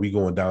hop channel, we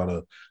going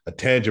down a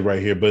tangent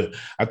right here, but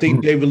I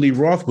think David Lee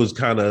Roth was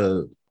kind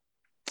of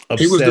upset.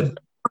 He was the best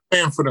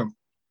man for them.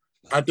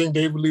 I think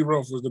David Lee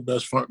Roth was the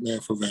best front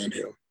man for Van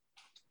Halen.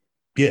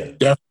 Yeah.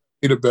 Definitely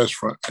the best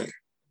front man.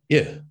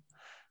 Yeah.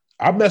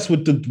 I messed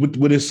with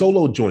with his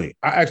solo joint.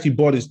 I actually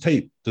bought his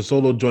tape, the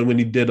solo joint when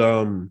he did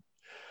I'm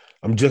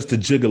Just a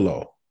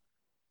Gigolo. It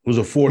was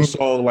a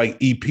 4-song like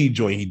EP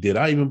joint he did.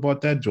 I even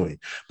bought that joint.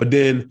 But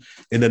then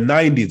in the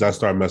 90s, I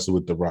started messing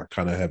with the rock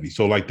kind of heavy.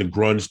 So like the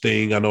grunge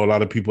thing, I know a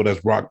lot of people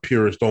that's rock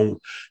purists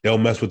they'll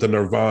mess with the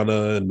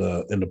Nirvana and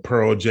the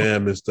Pearl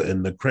Jam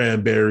and the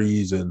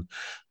Cranberries. And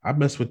I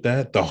mess with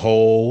that. The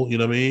Hole, you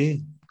know what I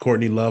mean?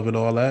 Courtney Love and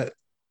all that.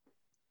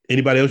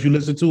 Anybody else you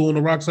listen to on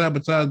the rock side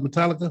besides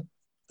Metallica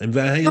and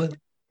Van Halen?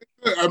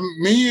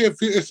 Me, if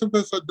it's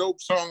a dope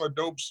song, a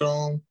dope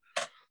song.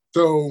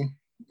 So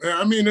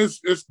I mean,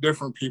 it's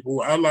different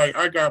people.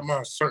 I got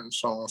my certain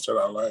songs that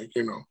I like,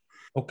 you know.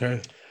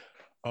 Okay.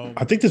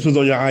 I think this was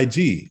on your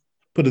IG.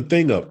 Put a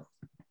thing up.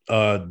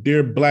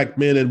 Dear Black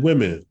men and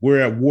women, we're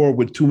at war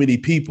with too many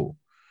people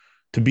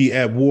to be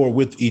at war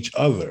with each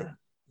other.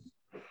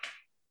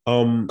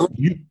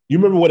 You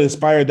remember what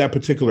inspired that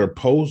particular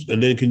post?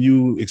 And then can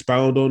you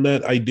expound on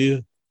that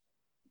idea?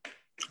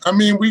 I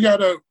mean, we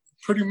got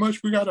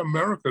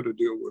America to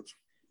deal with.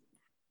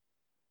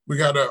 We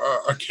got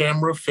a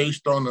camera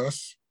faced on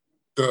us.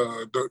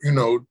 The you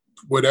know,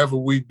 whatever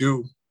we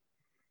do,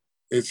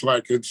 it's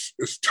like it's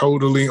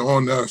totally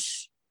on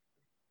us.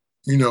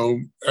 You know,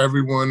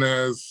 everyone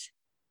as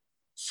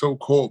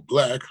so-called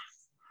Black.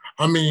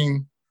 I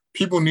mean,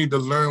 people need to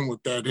learn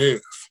what that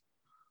is.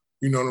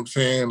 You know what I'm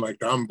saying? Like,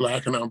 I'm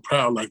Black and I'm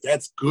proud. Like,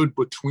 that's good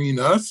between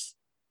us.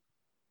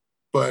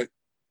 But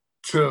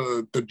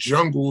to the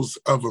jungles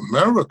of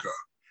America,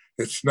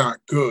 it's not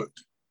good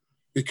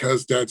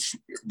because that's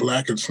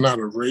Black. It's not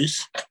a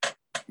race,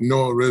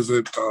 nor is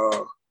it,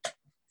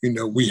 you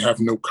know, we have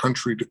no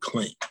country to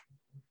claim,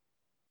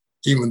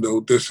 even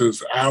though this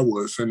is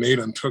ours and they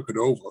done took it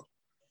over.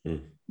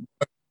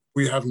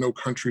 We have no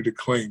country to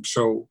claim.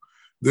 So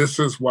this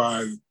is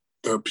why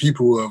the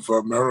people of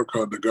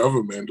America, the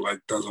government, like,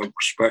 doesn't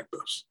respect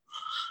us.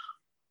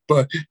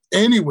 But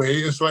anyway,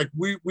 it's like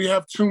we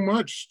have too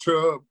much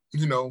to,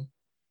 you know,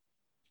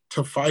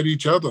 to fight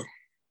each other.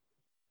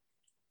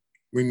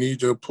 We need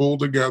to pull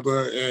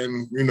together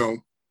and, you know,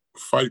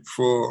 fight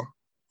for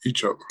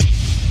each other.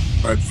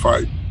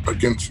 Fight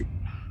against it.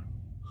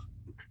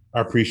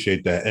 I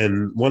appreciate that.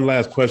 And one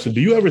last question.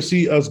 Do you ever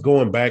see us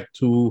going back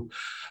to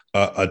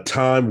a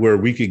time where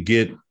we could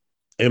get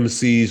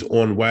MCs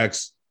on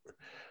wax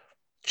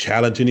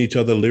challenging each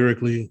other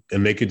lyrically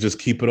and they could just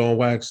keep it on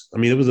wax? I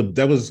mean,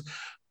 that was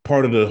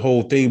part of the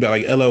whole thing that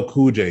like LL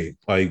Cool J,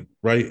 like,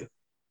 right?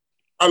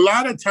 A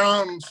lot of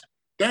times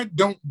that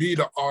don't be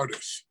the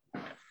artist.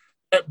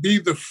 That be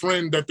the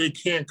friend that they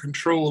can't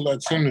control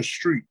that's in the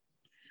street.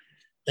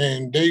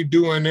 And they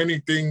doing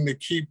anything to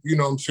keep, you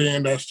know what I'm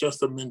saying, that's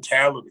just a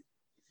mentality.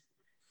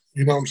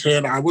 You know what I'm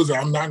saying?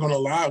 I'm not going to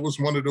lie, I was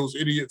one of those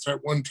idiots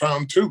at one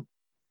time too.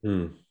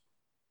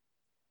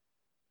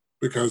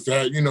 Because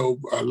that, you know,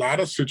 a lot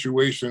of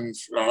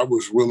situations I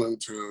was willing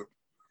to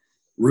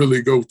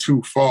really go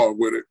too far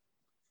with it.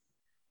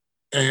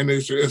 And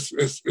it's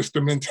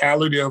the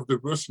mentality of the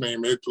what's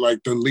name. It's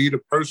like the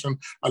leader person.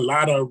 A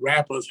lot of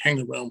rappers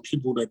hang around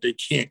people that they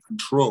can't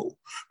control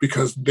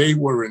because they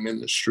weren't in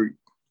the street.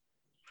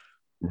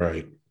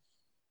 Right.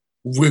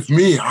 With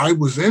me, I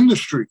was in the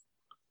street.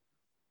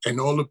 And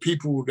all the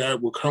people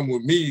that will come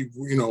with me,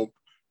 you know,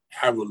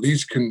 have at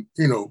least you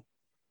know,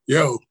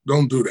 yo,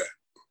 don't do that.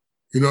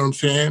 You know what I'm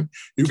saying?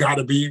 You got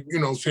to be, you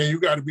know what I'm saying? You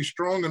got to be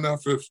strong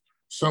enough if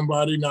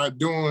somebody not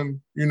doing,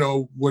 you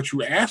know, what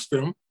you asked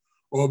them,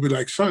 or be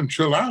like, son,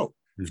 chill out.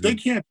 Mm-hmm. If they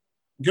can't,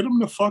 get them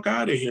the fuck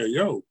out of here.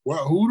 Yo,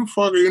 well, who the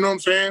fuck, you know what I'm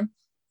saying?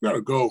 You got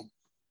to go.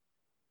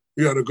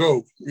 You got to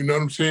go. You know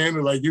what I'm saying?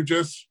 Like, you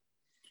just,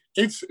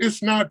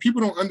 it's not,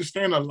 people don't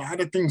understand a lot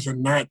of things are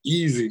not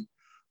easy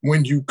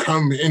when you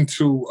come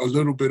into a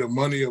little bit of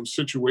money of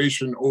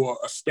situation or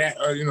a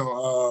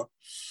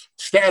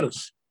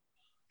status.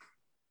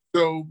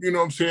 So, you know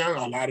what I'm saying?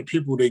 A lot of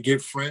people, they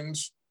get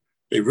friends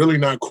they really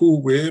not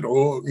cool with,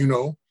 or,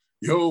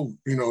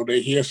 they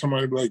hear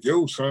somebody be like,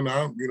 yo, son,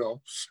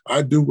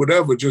 I do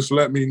whatever, just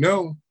let me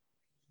know.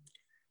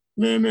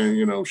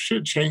 Then,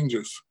 shit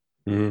changes.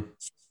 Mm-hmm.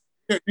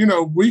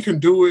 We can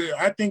do it.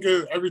 I think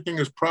everything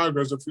is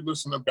progress. If you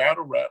listen to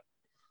battle rap,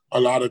 a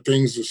lot of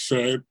things are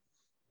said,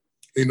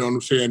 you know what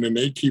I'm saying? And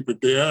they keep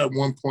it there. At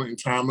one point in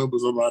time, it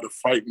was a lot of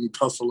fighting,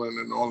 tussling,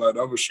 and all that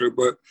other shit,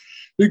 but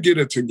we get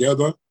it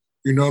together.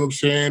 You know what I'm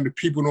saying?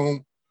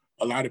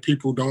 A lot of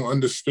people don't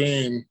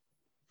understand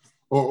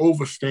or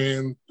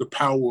overstand the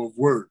power of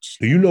words.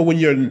 Do you know when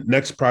your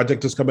next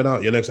project is coming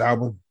out, your next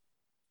album?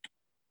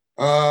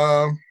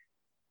 Don't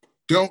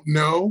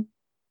know,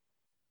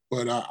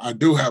 but I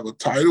do have a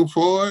title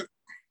for it,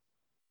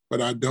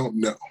 but I don't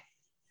know.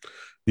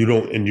 You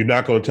don't, and you're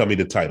not going to tell me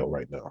the title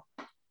right now.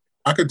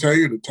 I can tell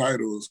you the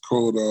title is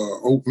called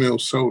Oatmeal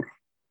Soda.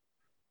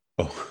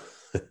 Oh,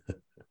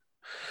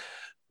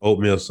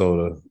 Oatmeal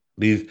Soda.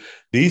 These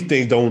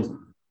things don't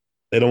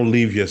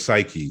leave your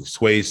psyche.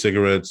 Sway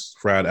cigarettes,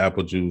 fried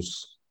apple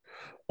juice,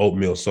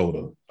 oatmeal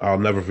soda. I'll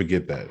never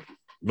forget that.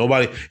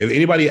 If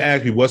anybody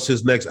asks me what's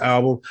his next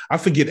album, I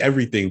forget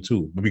everything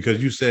too. But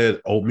because you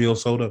said oatmeal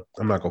soda,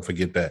 I'm not gonna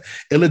forget that.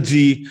 Illa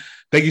G,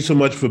 thank you so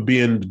much for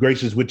being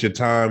gracious with your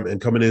time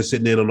and coming in,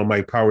 sitting in on the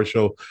Mike Power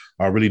Show.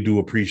 I really do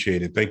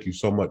appreciate it. Thank you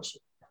so much.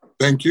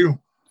 Thank you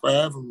for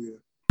having me.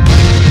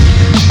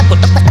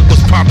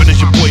 What's poppin'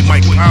 is your boy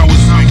Mike Powers.